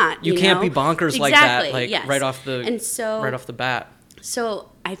it's Right. not. You can't know? be bonkers like that, Exactly, like yes. right off the bat. So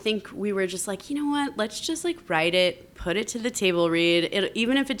I think we were just like, you know what? Let's just like write it, put it to the table read,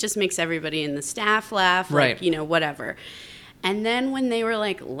 even if it just makes everybody in the staff laugh, Right. like, you know, whatever. And then when they were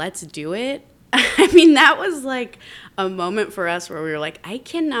like, let's do it, I mean, that was like a moment for us where we were like, I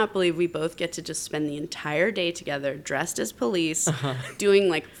cannot believe we both get to just spend the entire day together dressed as police, doing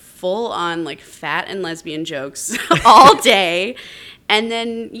like full on like fat and lesbian jokes all day. And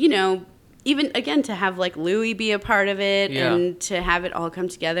then, you know, even again to have like Louis be a part of it, Yeah. and to have it all come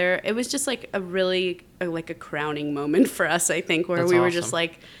together, it was just like a really like a crowning moment for us, I think, where That's we were awesome. just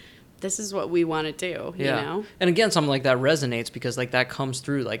like, this is what we want to do, Yeah. you know? And again, something like that resonates because like that comes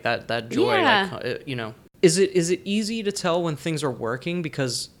through, like that joy, Yeah. like, you know. Is it easy to tell when things are working?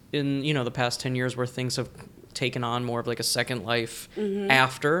 Because in, you know, the past 10 years where things have taken on more of like a second life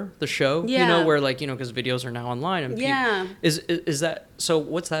after the show, you know, Yeah. where like, you know, because videos are now online and Yeah. is that, so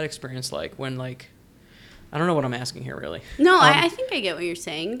what's that experience like when like, I don't know what I'm asking here really. No, I think I get what you're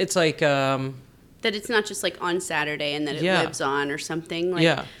saying. It's like, That it's not just like on Saturday and that it Yeah. lives on or something. Like,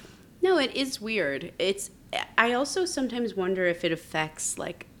 yeah, no, it is weird. I also sometimes wonder if it affects,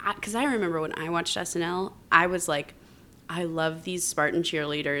 like, because I remember when I watched SNL, I was like, I love these Spartan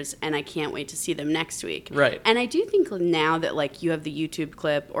cheerleaders, and I can't wait to see them next week. Right. And I do think now that, like, you have the YouTube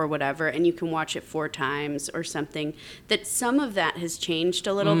clip or whatever, and you can watch it 4 times or something, that some of that has changed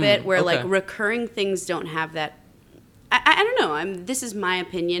a little bit, where, like, okay. recurring things don't have that. I don't know. This is my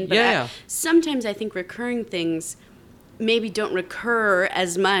opinion, but Yeah. sometimes I think recurring things maybe don't recur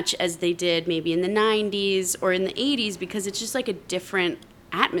as much as they did maybe in the 90s or in the 80s, because it's just like a different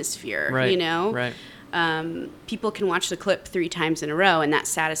atmosphere, right, you know? right. People can watch the clip 3 times in a row and that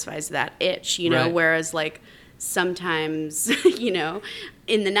satisfies that itch, you know? Right. Whereas like sometimes, you know,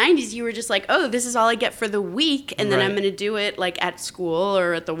 in the 90s you were just like, oh, this is all I get for the week, and then Right. I'm going to do it like at school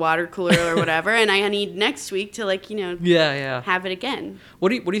or at the water cooler or whatever, and I need next week to like, you know, Yeah. have it again. What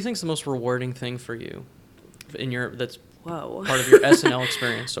do you think is the most rewarding thing for you in your, that's Whoa. part of your SNL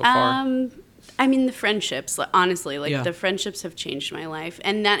experience so far? I mean, the friendships, honestly, like Yeah. the friendships have changed my life.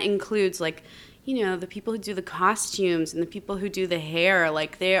 And that includes like, you know, the people who do the costumes and the people who do the hair.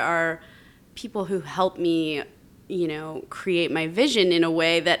 Like, they are people who help me, you know, create my vision in a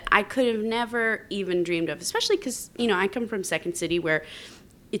way that I could have never even dreamed of, especially because, you know, I come from Second City where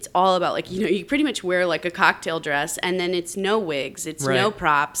it's all about like, you know, you pretty much wear like a cocktail dress, and then it's no wigs, it's no Right.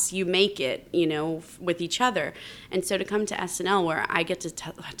 props, you make it, you know, with each other. And so to come to SNL where I get to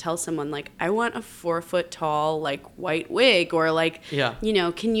tell someone like, I want a 4-foot tall like white wig, or like, Yeah. you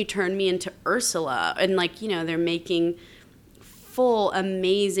know, can you turn me into Ursula? And like, you know, they're making full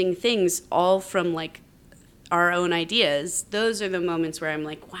amazing things all from like our own ideas. Those are the moments where I'm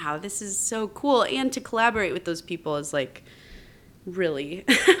like, wow, this is so cool. And to collaborate with those people is like really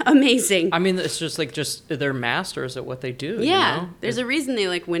amazing. I mean, it's just like, they're masters at what they do. Yeah, you know? there's a reason they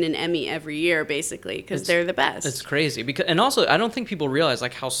like win an Emmy every year, basically, because they're the best. It's crazy because, and also I don't think people realize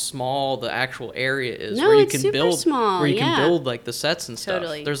like how small the actual area is No, where you it's can super build, small, where you yeah. can build like the sets and stuff.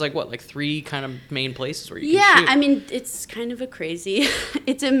 Totally. There's like what, like 3 kind of main places where you yeah, can shoot. I mean, it's kind of a crazy.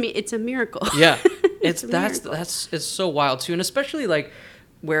 It's a miracle. Yeah, It's a that's miracle. it's so wild too, and especially like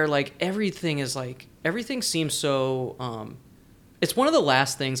where like everything seems so. It's one of the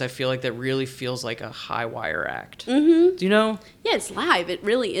last things I feel like that really feels like a high wire act. Mm-hmm. Do you know? Yeah, it's live. It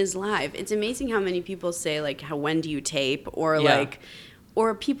really is live. It's amazing how many people say like, when do you tape, or Yeah. like,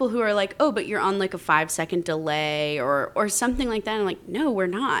 or people who are like, oh, but you're on like a 5-second delay or something like that. And I'm like, no, we're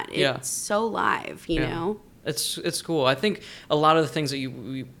not. It's Yeah. so live, you Yeah. know? It's cool. I think a lot of the things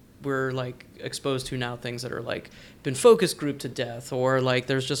that we're like exposed to now, things that are like been focus grouped to death, or like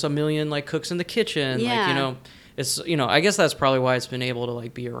there's just a million like cooks in the kitchen. Like, Yeah. you know, it's, you know, I guess that's probably why it's been able to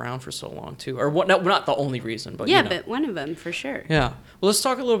like be around for so long too. Or what? Not the only reason, but Yeah, you know. but one of them for sure. Yeah. Well, let's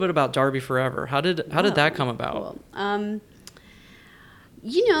talk a little bit about Darby Forever. How did that come about? Cool.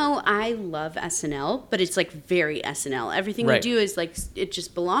 I love SNL, but it's like very SNL. Everything we Right. do is like, it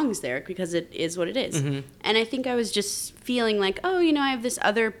just belongs there because it is what it is. And I think I was just feeling like, I have this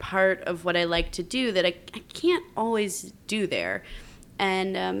other part of what I like to do that I can't always do there.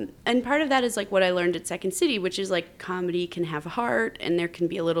 And part of that is like what I learned at Second City, which is like comedy can have a heart and there can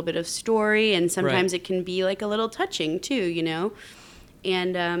be a little bit of story, and sometimes it can be like a little touching too,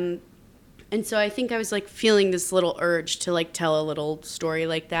 And so I think I was like feeling this little urge to like tell a little story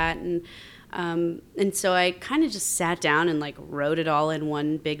like that. And so I kind of just sat down and like wrote it all in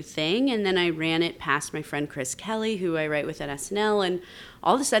one big thing. And then I ran it past my friend Chris Kelly, who I write with at SNL. And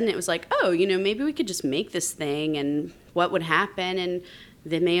all of a sudden it was like, maybe we could just make this thing and what would happen. And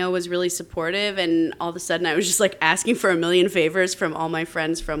Vimeo was really supportive. And all of a sudden I was just like asking for a million favors from all my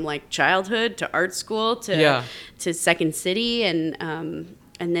friends from like childhood to art school to Second City.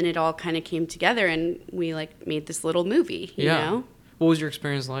 And then it all kind of came together, and we like made this little movie, you know? What was your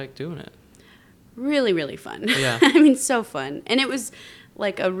experience like doing it? Really, really fun. Yeah. I mean, so fun. And it was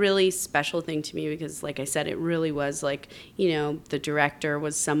like a really special thing to me because, like I said, it really was like, the director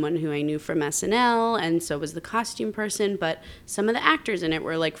was someone who I knew from SNL, and so was the costume person, but some of the actors in it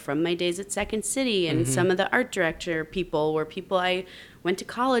were like from my days at Second City, and some of the art director people were people I went to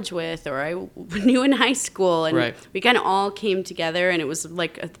college with or I knew in high school, and we kind of all came together, and it was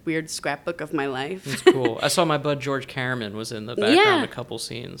like a weird scrapbook of my life. It's cool. I saw my bud George Caraman was in the background a couple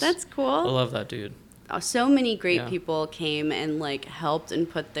scenes. That's cool. I love that dude. So many great people came and like helped and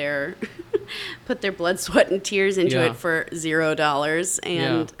put their blood, sweat, and tears into it for $0,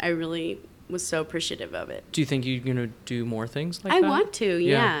 and I really was so appreciative of it. Do you think you're gonna do more things like that? I want to,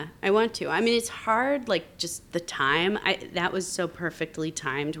 yeah. I want to. I mean, it's hard, like just the time. That was so perfectly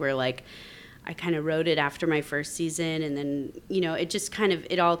timed where like I kind of wrote it after my first season, and then it just kind of,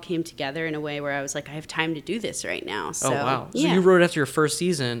 it all came together in a way where I was like, I have time to do this right now. So, wow! So yeah. you wrote it after your first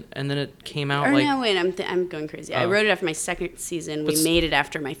season, and then it came out no, wait, I'm going crazy. I wrote it after my second season. We made it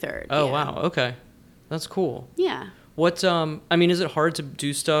after my third. Oh wow! Okay, that's cool. Yeah. What I mean, is it hard to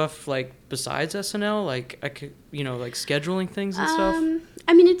do stuff like besides SNL, like I could, like scheduling things and stuff?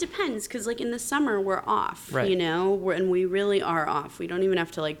 I mean, it depends because like in the summer we're off, right. And we really are off. We don't even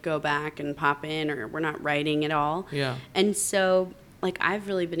have to like go back and pop in, or we're not writing at all. Yeah. And so like I've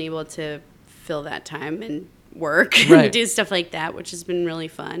really been able to fill that time and work right. and do stuff like that, which has been really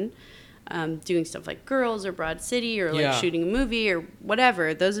fun. Doing stuff like Girls or Broad City or like shooting a movie or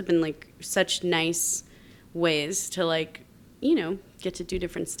whatever. Those have been like such nice ways to like, get to do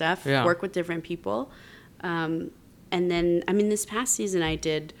different stuff, work with different people. And then, I mean, this past season I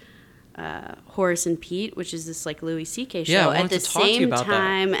did Horace and Pete, which is this like Louis C.K. show at the same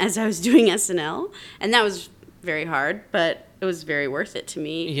time as I was doing SNL. And that was very hard, but it was very worth it to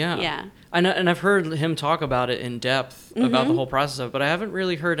me. Yeah. Yeah. And I've heard him talk about it in depth about the whole process of it, but I haven't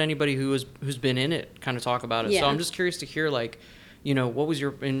really heard anybody who's been in it kind of talk about it. Yeah. So I'm just curious to hear like, what was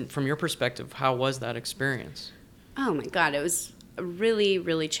from your perspective, how was that experience? Oh my God, it was really,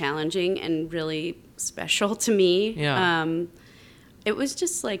 really challenging and really special to me. Yeah. It was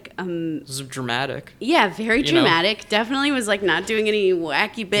just like It was dramatic. Yeah, very dramatic. Definitely was like not doing any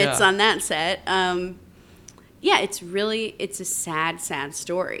wacky bits on that set. Yeah, it's a sad, sad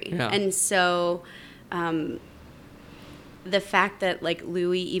story. Yeah. And so the fact that like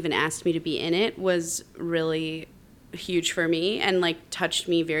Louis even asked me to be in it was really huge for me and like touched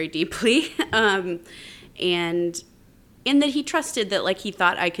me very deeply. And in that he trusted that like he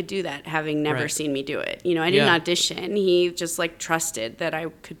thought I could do that, having never seen me do it. I didn't audition. He just like trusted that I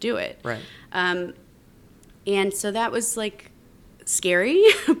could do it. Right. And so that was like scary,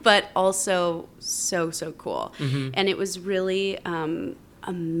 but also so cool. And it was really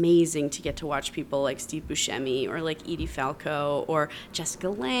amazing to get to watch people like Steve Buscemi or like Edie Falco or Jessica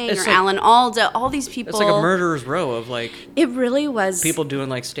Lange or Alan Alda, all these people. It's like a murderer's row of like it really was people doing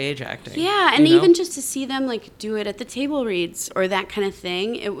like stage acting. Yeah, and even just to see them like do it at the table reads or that kind of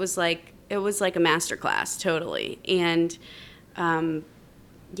thing, it was like a masterclass, totally. And to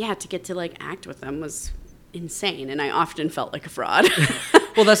get to like act with them was insane, and I often felt like a fraud.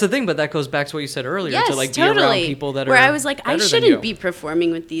 Well, that's the thing, but that goes back to what you said earlier, yes, to like totally. be around people that where are I was like, I shouldn't be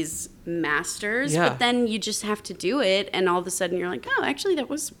performing with these masters, but then you just have to do it, and all of a sudden you're like, oh, actually that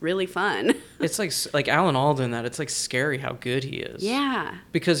was really fun. It's like Alan Alda in that. It's like scary how good he is. Yeah.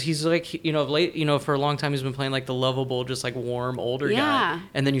 Because he's like, for a long time he's been playing like the lovable, just like warm older guy,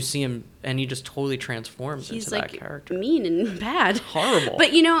 and then you see him and he just totally transforms into like that character. Mean and bad, horrible.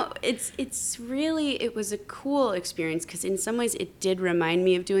 But it's really, it was a cool experience because in some ways it did remind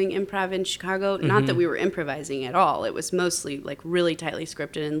me of doing improv in Chicago. Not that we were improvising at all. It was mostly like really tightly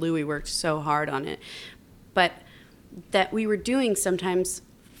scripted, and Louis worked so hard on it. But that we were doing sometimes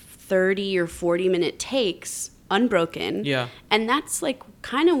 30 or 40-minute takes unbroken. Yeah. And that's like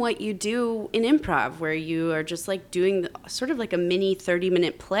kind of what you do in improv, where you are just like doing sort of like a mini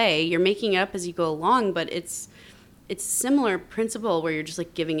 30-minute play. You're making it up as you go along, but it's a similar principle where you're just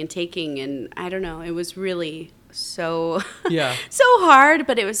like giving and taking. And I don't know, it was really so so hard,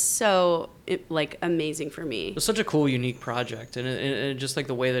 but it was so like amazing for me. It was such a cool, unique project, and just like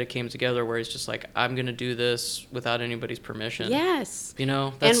the way that it came together, where it's just like, I'm gonna do this without anybody's permission. Yes, you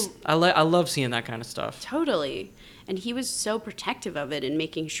know, that's I love seeing that kind of stuff. Totally. And he was so protective of it and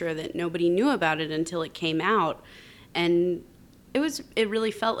making sure that nobody knew about it until it came out, and it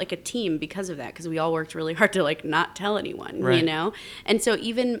really felt like a team because of that, because we all worked really hard to like not tell anyone, right. You know? And so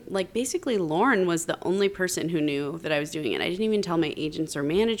even like basically Lauren was the only person who knew that I was doing it. I didn't even tell my agents or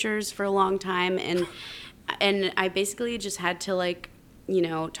managers for a long time. And I basically just had to like, you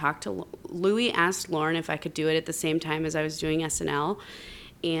know, talk to Louis asked Lauren if I could do it at the same time as I was doing SNL.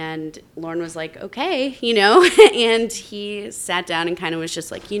 And Lauren was like, okay, you know, and he sat down and kind of was just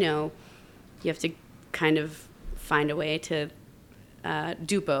like, you know, you have to kind of find a way to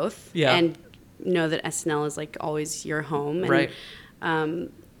do both, and know that SNL is like always your home, and, right?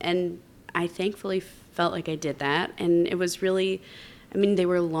 And I thankfully felt like I did that, and it was really, I mean, they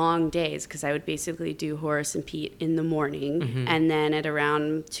were long days because I would basically do Horace and Pete in the morning, mm-hmm. and then at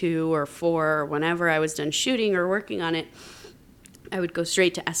around 2 or 4 or whenever I was done shooting or working on it, I would go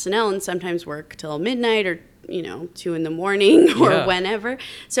straight to SNL and sometimes work till midnight or 2 in the morning or whenever.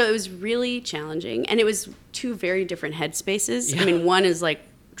 So it was really challenging. And it was 2 very different headspaces. Yeah. I mean, one is like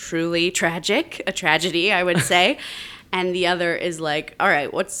truly tragic, a tragedy, I would say. And the other is like, all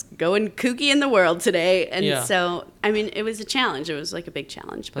right, what's going kooky in the world today? And so, I mean, it was a challenge. It was like a big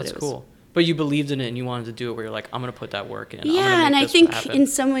challenge. But that's cool. But you believed in it and you wanted to do it where you're like, I'm going to put that work in. Yeah, and I think in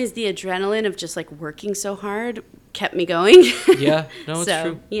some ways the adrenaline of just like working so hard kept me going. Yeah, no, it's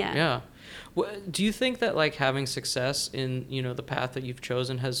true. Yeah. Do you think that like having success in, the path that you've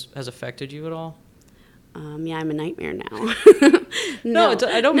chosen has affected you at all? Yeah, I'm a nightmare now. No,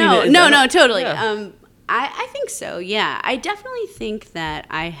 I don't mean it. No, totally. Yeah. I think so, yeah. I definitely think that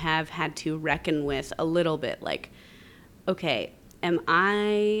I have had to reckon with a little bit, like, okay, am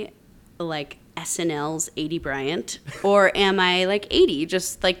I like SNL's 80 Bryant, or am I like 80,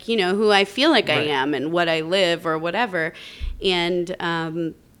 just like, who I feel like I am and what I live or whatever,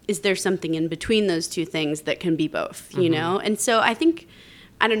 and is there something in between those two things that can be both, you know? And so I think,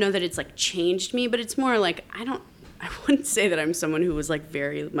 I don't know that it's like changed me, but it's more like, I wouldn't say that I'm someone who was like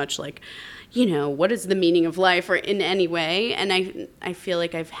very much like, what is the meaning of life or in any way. And I feel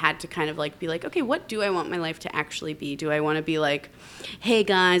like I've had to kind of like be like, okay, what do I want my life to actually be? Do I want to be like, hey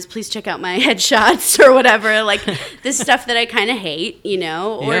guys, please check out my headshots or whatever, like this stuff that I kind of hate,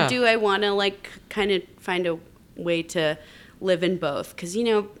 or do I want to like kind of find a way to live in both? Because,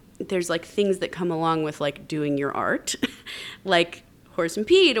 there's like things that come along with like doing your art, like Horace and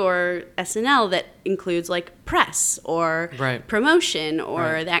Pete or SNL, that includes like press or promotion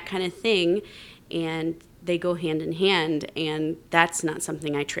or that kind of thing, and they go hand in hand, and that's not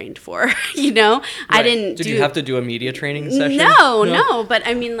something I trained for. I didn't. Did you have to do a media training session? No, but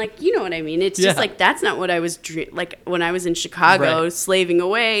I mean, like, you know what I mean. It's just like that's not what I was like when I was in Chicago slaving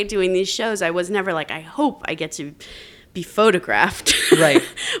away doing these shows. I was never like, I hope I get to be photographed,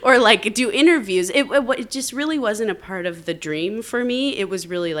 or like do interviews. It just really wasn't a part of the dream for me. It was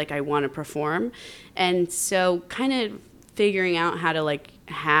really like, I want to perform, and so kind of figuring out how to like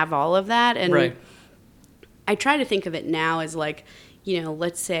have all of that. And I try to think of it now as like,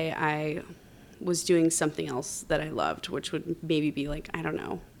 let's say I was doing something else that I loved, which would maybe be like, I don't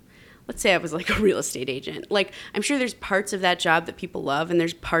know, let's say I was like a real estate agent. Like, I'm sure there's parts of that job that people love, and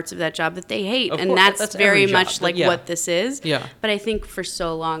there's parts of that job that they hate. And that's very much like what this is. Yeah. But I think for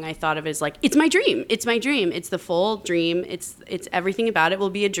so long I thought of it as like, it's my dream. It's my dream. It's the full dream. It's everything about it will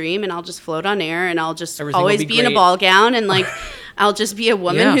be a dream, and I'll just float on air, and I'll just always be in a ball gown, and like I'll just be a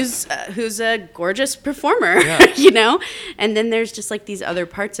woman who's a gorgeous performer, And then there's just like these other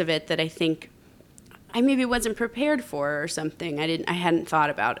parts of it that I think I maybe wasn't prepared for or something. I hadn't thought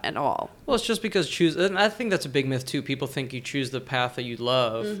about at all. Well, it's just because and I think that's a big myth too. People think you choose the path that you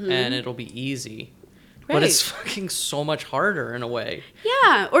love and it'll be easy. Right. But it's fucking so much harder in a way.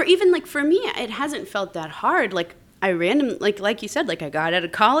 Yeah. Or even like for me, it hasn't felt that hard. Like I like you said, like I got out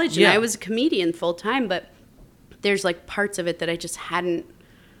of college and I was a comedian full time, but there's like parts of it that I just hadn't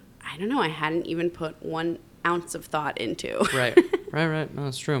even put 1 ounce of thought into. Right. No,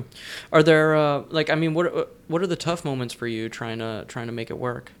 that's true. Are there what are the tough moments for you trying to make it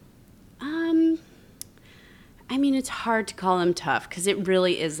work? I mean, it's hard to call them tough because it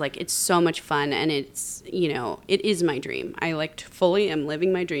really is like, it's so much fun and it's, you know, it is my dream. I like fully am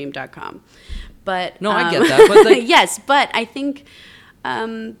living my dream.com. But no, I get that. But like, yes, but I think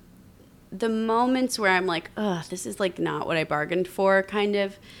the moments where I'm like, oh, this is like not what I bargained for, kind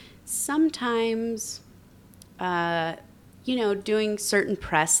of, sometimes, you know, doing certain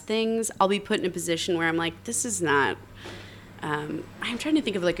press things, I'll be put in a position where I'm like, this is not, I'm trying to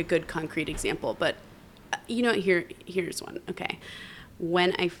think of like a good concrete example, but you know, here's one. Okay.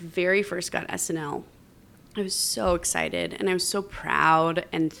 When I very first got SNL, I was so excited and I was so proud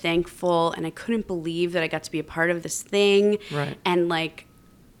and thankful and I couldn't believe that I got to be a part of this thing. Right. And like,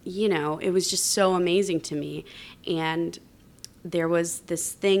 you know, it was just so amazing to me. And there was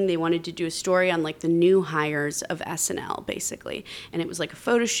this thing, they wanted to do a story on like the new hires of SNL basically. And it was like a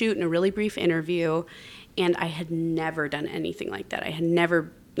photo shoot and a really brief interview. And I had never done anything like that. I had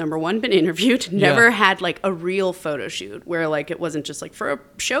never, number one, been interviewed, never had like a real photo shoot where like it wasn't just like for a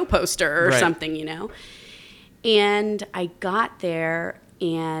show poster or something, you know? And I got there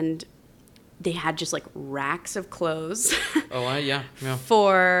and they had just like racks of clothes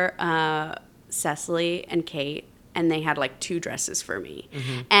for Cecily and Kate. And they had like 2 dresses for me.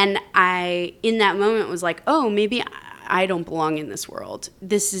 Mm-hmm. And I, in that moment, was like, oh, maybe I don't belong in this world.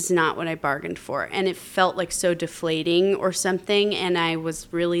 This is not what I bargained for. And it felt like so deflating or something. And I was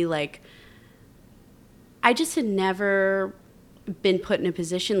really like, I just had never been put in a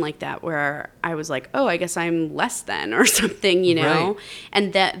position like that where I was like, oh, I guess I'm less than or something, you know? Right.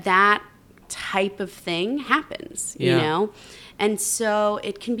 And that type of thing happens, you know? And so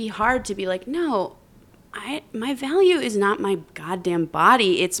it can be hard to be like, no, my value is not my goddamn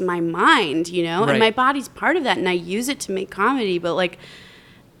body, it's my mind, you know? Right. And my body's part of that, and I use it to make comedy, but like,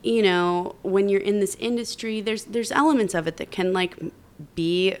 you know, when you're in this industry, there's elements of it that can like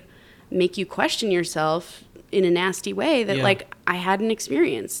make you question yourself in a nasty way that like I hadn't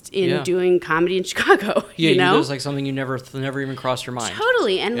experienced in doing comedy in Chicago. You know, it was like something you never even crossed your mind.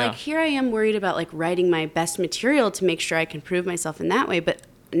 Totally. And like here I am worried about like writing my best material to make sure I can prove myself in that way, but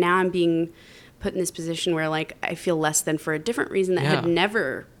now I'm being put in this position where like I feel less than for a different reason that had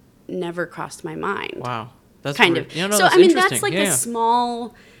never crossed my mind. Wow. That's kind of. You know, so I mean that's like a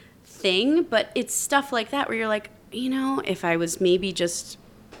small thing, but it's stuff like that where you're like, you know, if I was maybe just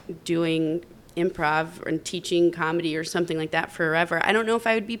doing improv and teaching comedy or something like that forever, I don't know if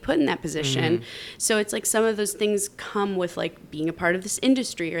I would be put in that position. Mm-hmm. So it's like some of those things come with like being a part of this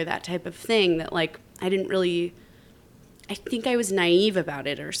industry or that type of thing that like I think I was naive about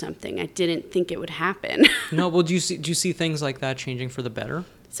it or something. I didn't think it would happen. No, well, do you see things like that changing for the better?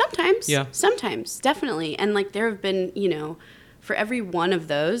 Sometimes. Yeah. Sometimes, definitely. And like there have been, you know, for every one of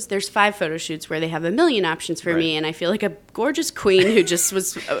those, there's 5 photo shoots where they have a million options for me, and I feel like a gorgeous queen who just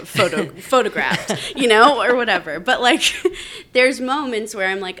was photographed, you know, or whatever. But like, there's moments where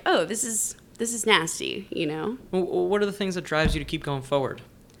I'm like, oh, this is nasty, you know. Well, what are the things that drives you to keep going forward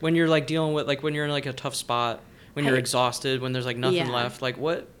when you're like dealing with like when you're in like a tough spot? When you're exhausted, when there's like nothing left, like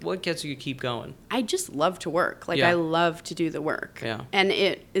what gets you to keep going? I just love to work. Like I love to do the work. Yeah. And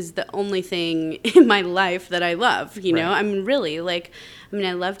it is the only thing in my life that I love, you know? I mean, really, like, I mean,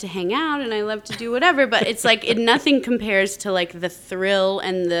 I love to hang out and I love to do whatever, but it's like nothing compares to like the thrill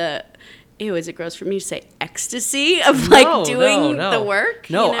and the, ew, is it gross for me to say ecstasy of like doing the work?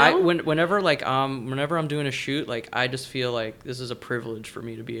 No, you know? Whenever I'm doing a shoot, like I just feel like this is a privilege for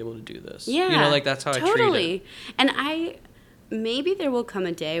me to be able to do this. Yeah, you know, like that's how I treat it. And maybe there will come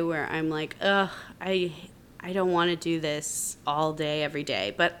a day where I'm like, ugh, I don't want to do this all day every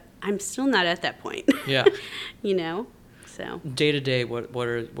day, but I'm still not at that point. Yeah, you know. So day to day, what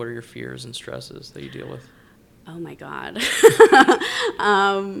are your fears and stresses that you deal with? Oh my God.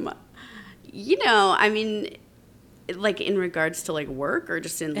 You know, I mean, like in regards to like work or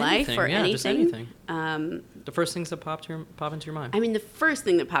just in life or anything. Just anything. The first things that pop into your mind. I mean, the first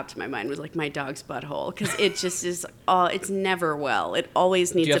thing that popped to my mind was like my dog's butthole because it just is. It's never well. It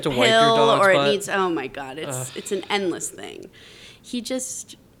always needs a pill or it needs. Oh my God, it's an endless thing. He's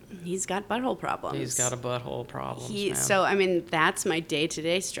got butthole problems. He's got a butthole problem. So I mean, that's my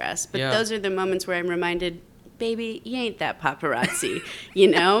day-to-day stress. But those are the moments where I'm reminded, baby, you ain't that paparazzi, you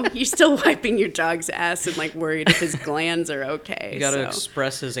know? You're still wiping your dog's ass and, like, worried if his glands are okay. You got to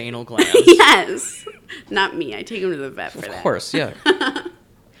express his anal glands. Yes. Not me. I take him to the vet for that. Of course, yeah.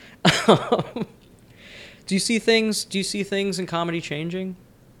 Do you see things in comedy changing?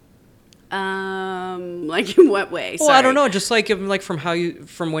 Like in what way? Well, I don't know. Just like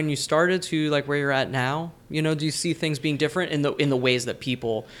from when you started to like where you're at now. You know, do you see things being different in the ways that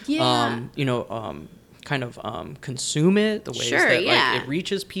people, kind of consume it, the ways Sure, that yeah. like it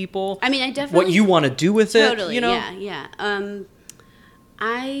reaches people. I mean, I definitely what you want to do with totally, it, you know? Yeah.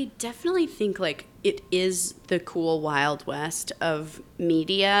 I definitely think like it is the cool Wild West of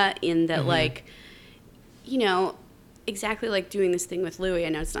media in that like, you know, exactly like doing this thing with Louis. I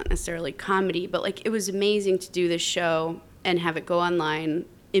know it's not necessarily comedy, but like it was amazing to do this show and have it go online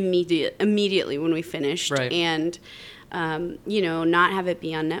immediately when we finished, Right. and you know, not have it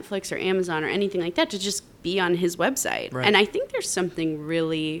be on Netflix or Amazon or anything like that, to just be on his website. Right. And I think there's something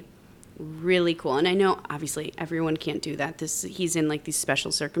really, really cool. And I know obviously everyone can't do that. He's in like these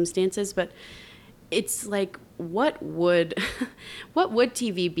special circumstances, but it's like, what would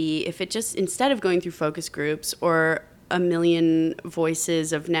TV be if it just, instead of going through focus groups or a million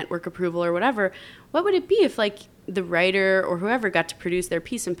voices of network approval or whatever, what would it be if like the writer or whoever got to produce their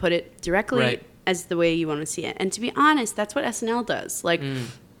piece and put it directly Right. as the way you want to see it? And to be honest, that's what SNL does. Like,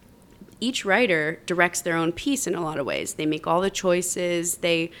 each writer directs their own piece in a lot of ways. They make all the choices.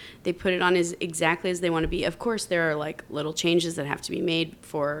 They put it on as exactly as they want to be. Of course, there are like little changes that have to be made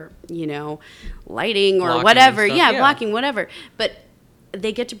for, you know, lighting or Blocking whatever. and stuff, Yeah, blocking, whatever. But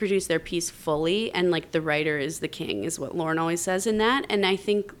they get to produce their piece fully, and like the writer is the king, is what Lauren always says in that. And I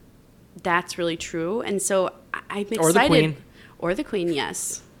think that's really true. And so I'm excited. Or the queen. Or the queen,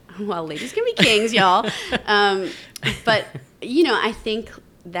 yes. Well, ladies can be kings, y'all. But, you know, I think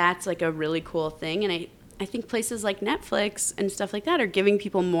that's like a really cool thing. And I think places like Netflix and stuff like that are giving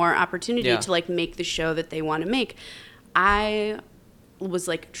people more opportunity to like make the show that they want to make. I was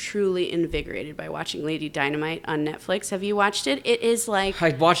like truly invigorated by watching Lady Dynamite on Netflix. Have you watched it? It is like, I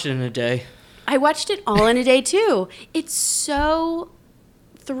watched it in a day. I watched it all in a day too. It's so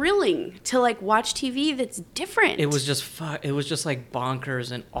thrilling to like watch TV that's different. It was just it was just like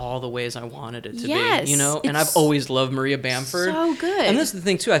bonkers in all the ways I wanted it to Yes, be, you know? And I've it's always loved Maria Bamford. so good. And this is the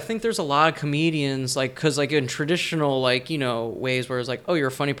thing too, I think there's a lot of comedians, like, because like in traditional, like, you know, ways where it's like, oh, you're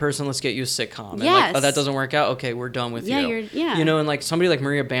a funny person, let's get you a sitcom. And like, oh, that doesn't work out, okay, we're done with you. Yeah. You know, and like somebody like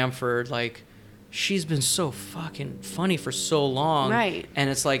Maria Bamford, like, she's been so fucking funny for so long. Right. And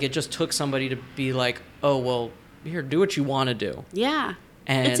it's like, it just took somebody to be like, oh, well, here, do what you want to do. Yeah.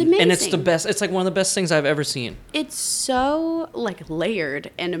 And it's amazing. And it's the best. It's like one of the best things I've ever seen. It's so like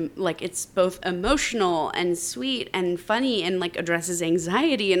layered, and like it's both emotional and sweet and funny, and like addresses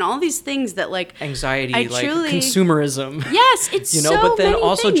anxiety and all these things that like Anxiety, I like truly, consumerism. Yes, it's you know, so but then many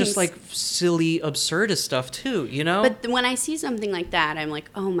also things. just like silly, absurdist stuff too. You know. But when I see something like that, I'm like,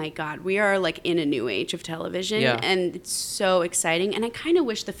 oh my God, we are like in a new age of television, Yeah. and it's so exciting. And I kind of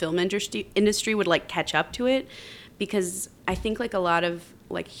wish the film industry would like catch up to it, because I think like a lot of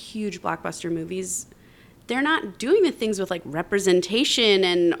like huge blockbuster movies, they're not doing the things with like representation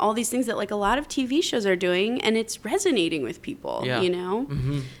and all these things that like a lot of TV shows are doing, and it's resonating with people, you know?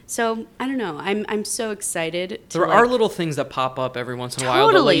 Mm-hmm. So I don't know. I'm so excited. There are little things that pop up every once in a while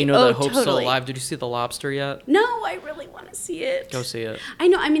that let you know that Hope's still alive. Did you see The Lobster yet? No, I really want to see it. Go see it. I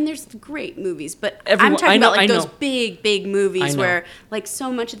know. I mean, there's great movies, but I'm talking about like those big movies where like so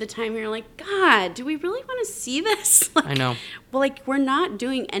much of the time you're like, God, do we really want to see this? Like, I know. Well, like we're not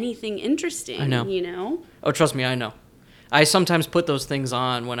doing anything interesting. I know. You know. Oh, trust me, I know. I sometimes put those things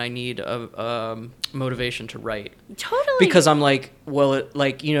on when I need a motivation to write. Totally. Because I'm like, well,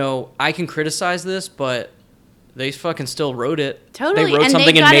 like, you know, I can criticize this, but they fucking still wrote it. Totally. They wrote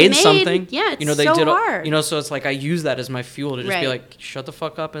something and made something. Yeah, it's you know, they so did. hard. You know, so it's like I use that as my fuel to just be like, shut the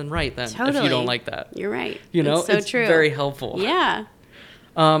fuck up and write then if you don't like that. You're right. You know, it's true. Very helpful. Yeah.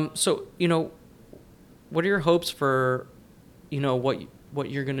 So, you know, what are your hopes for, you know, what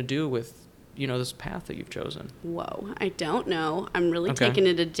you're going to do with, you know, this path that you've chosen? Whoa, I don't know. I'm really taking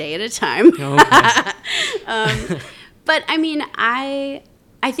it a day at a time. But I mean, I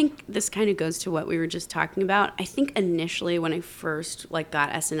think this kind of goes to what we were just talking about. I think initially when I first like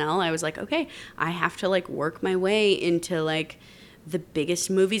got SNL, I was like, okay, I have to like work my way into like the biggest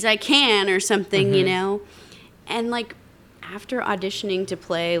movies I can or something, you know? And like after auditioning to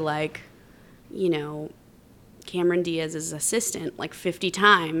play like, you know, Cameron Diaz's assistant like 50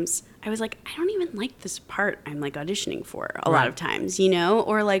 times, I was like, I don't even like this part I'm like auditioning for a lot of times, you know?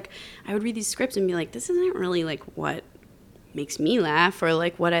 Or like I would read these scripts and be like, this isn't really like what makes me laugh or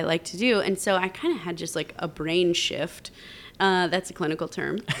like what I like to do. And so I kind of had just like a brain shift. That's a clinical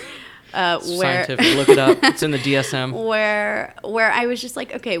term. Where scientific, look it up. It's in the DSM. Where I was just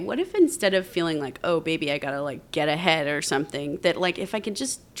like, okay, what if instead of feeling like, oh baby, I gotta like get ahead or something, that like if I could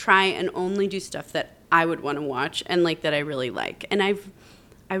just try and only do stuff that I would want to watch and like that I really like. And I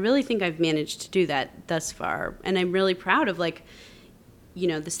really think I've managed to do that thus far. And I'm really proud of like, you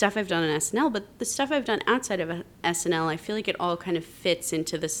know, the stuff I've done on SNL, but the stuff I've done outside of SNL, I feel like it all kind of fits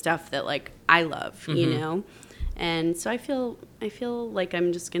into the stuff that like I love, you know? And so I feel like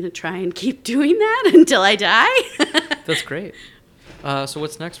I'm just going to try and keep doing that until I die. That's great. So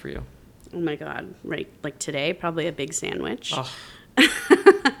what's next for you? Oh my God. Right. Like today, probably a big sandwich. Oh.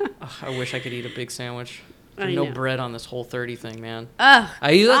 I wish I could eat a big sandwich. I No know. bread on this whole 30 thing, man. Ugh,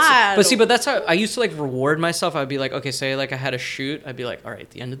 God. But that's how I used to like reward myself. I'd be like, okay, say like I had a shoot. I'd be like, all right,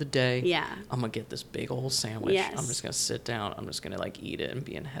 at the end of the day, Yeah. I'm going to get this big old sandwich. Yes. I'm just going to sit down. I'm just going to like eat it and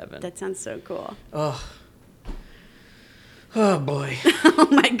be in heaven. That sounds so cool. Oh, boy. Oh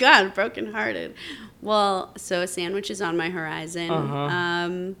my God, brokenhearted. Well, so a sandwich is on my horizon.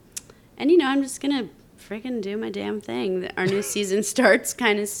 And, you know, I'm just going to freaking do my damn thing. Our new season starts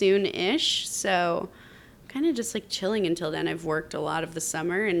kind of soon-ish, so kind of just like chilling until then. I've worked a lot of the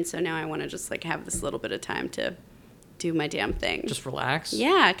summer, and so now I want to just like have this little bit of time to do my damn thing. Just relax?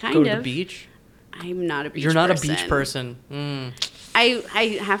 Yeah, kind Go of. to the beach? I'm not a beach person. You're not a beach person.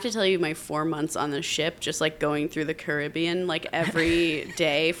 I have to tell you, my 4 months on the ship, just like going through the Caribbean like every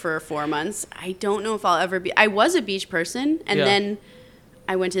day for 4 months, I don't know if I'll ever be. I was a beach person, and then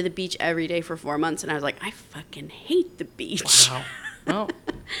I went to the beach every day for 4 months, and I was like, I fucking hate the beach. Wow. Well,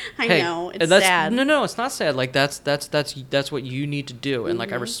 I hey, know, it's that's, sad. No, it's not sad. Like that's what you need to do, and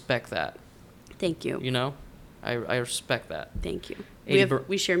like I respect that. Thank you. You know, I respect that. Thank you. 80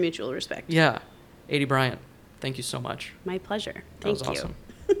 We share mutual respect. Yeah, 80 Bryant, thank you so much. My pleasure. That was Thank you. awesome.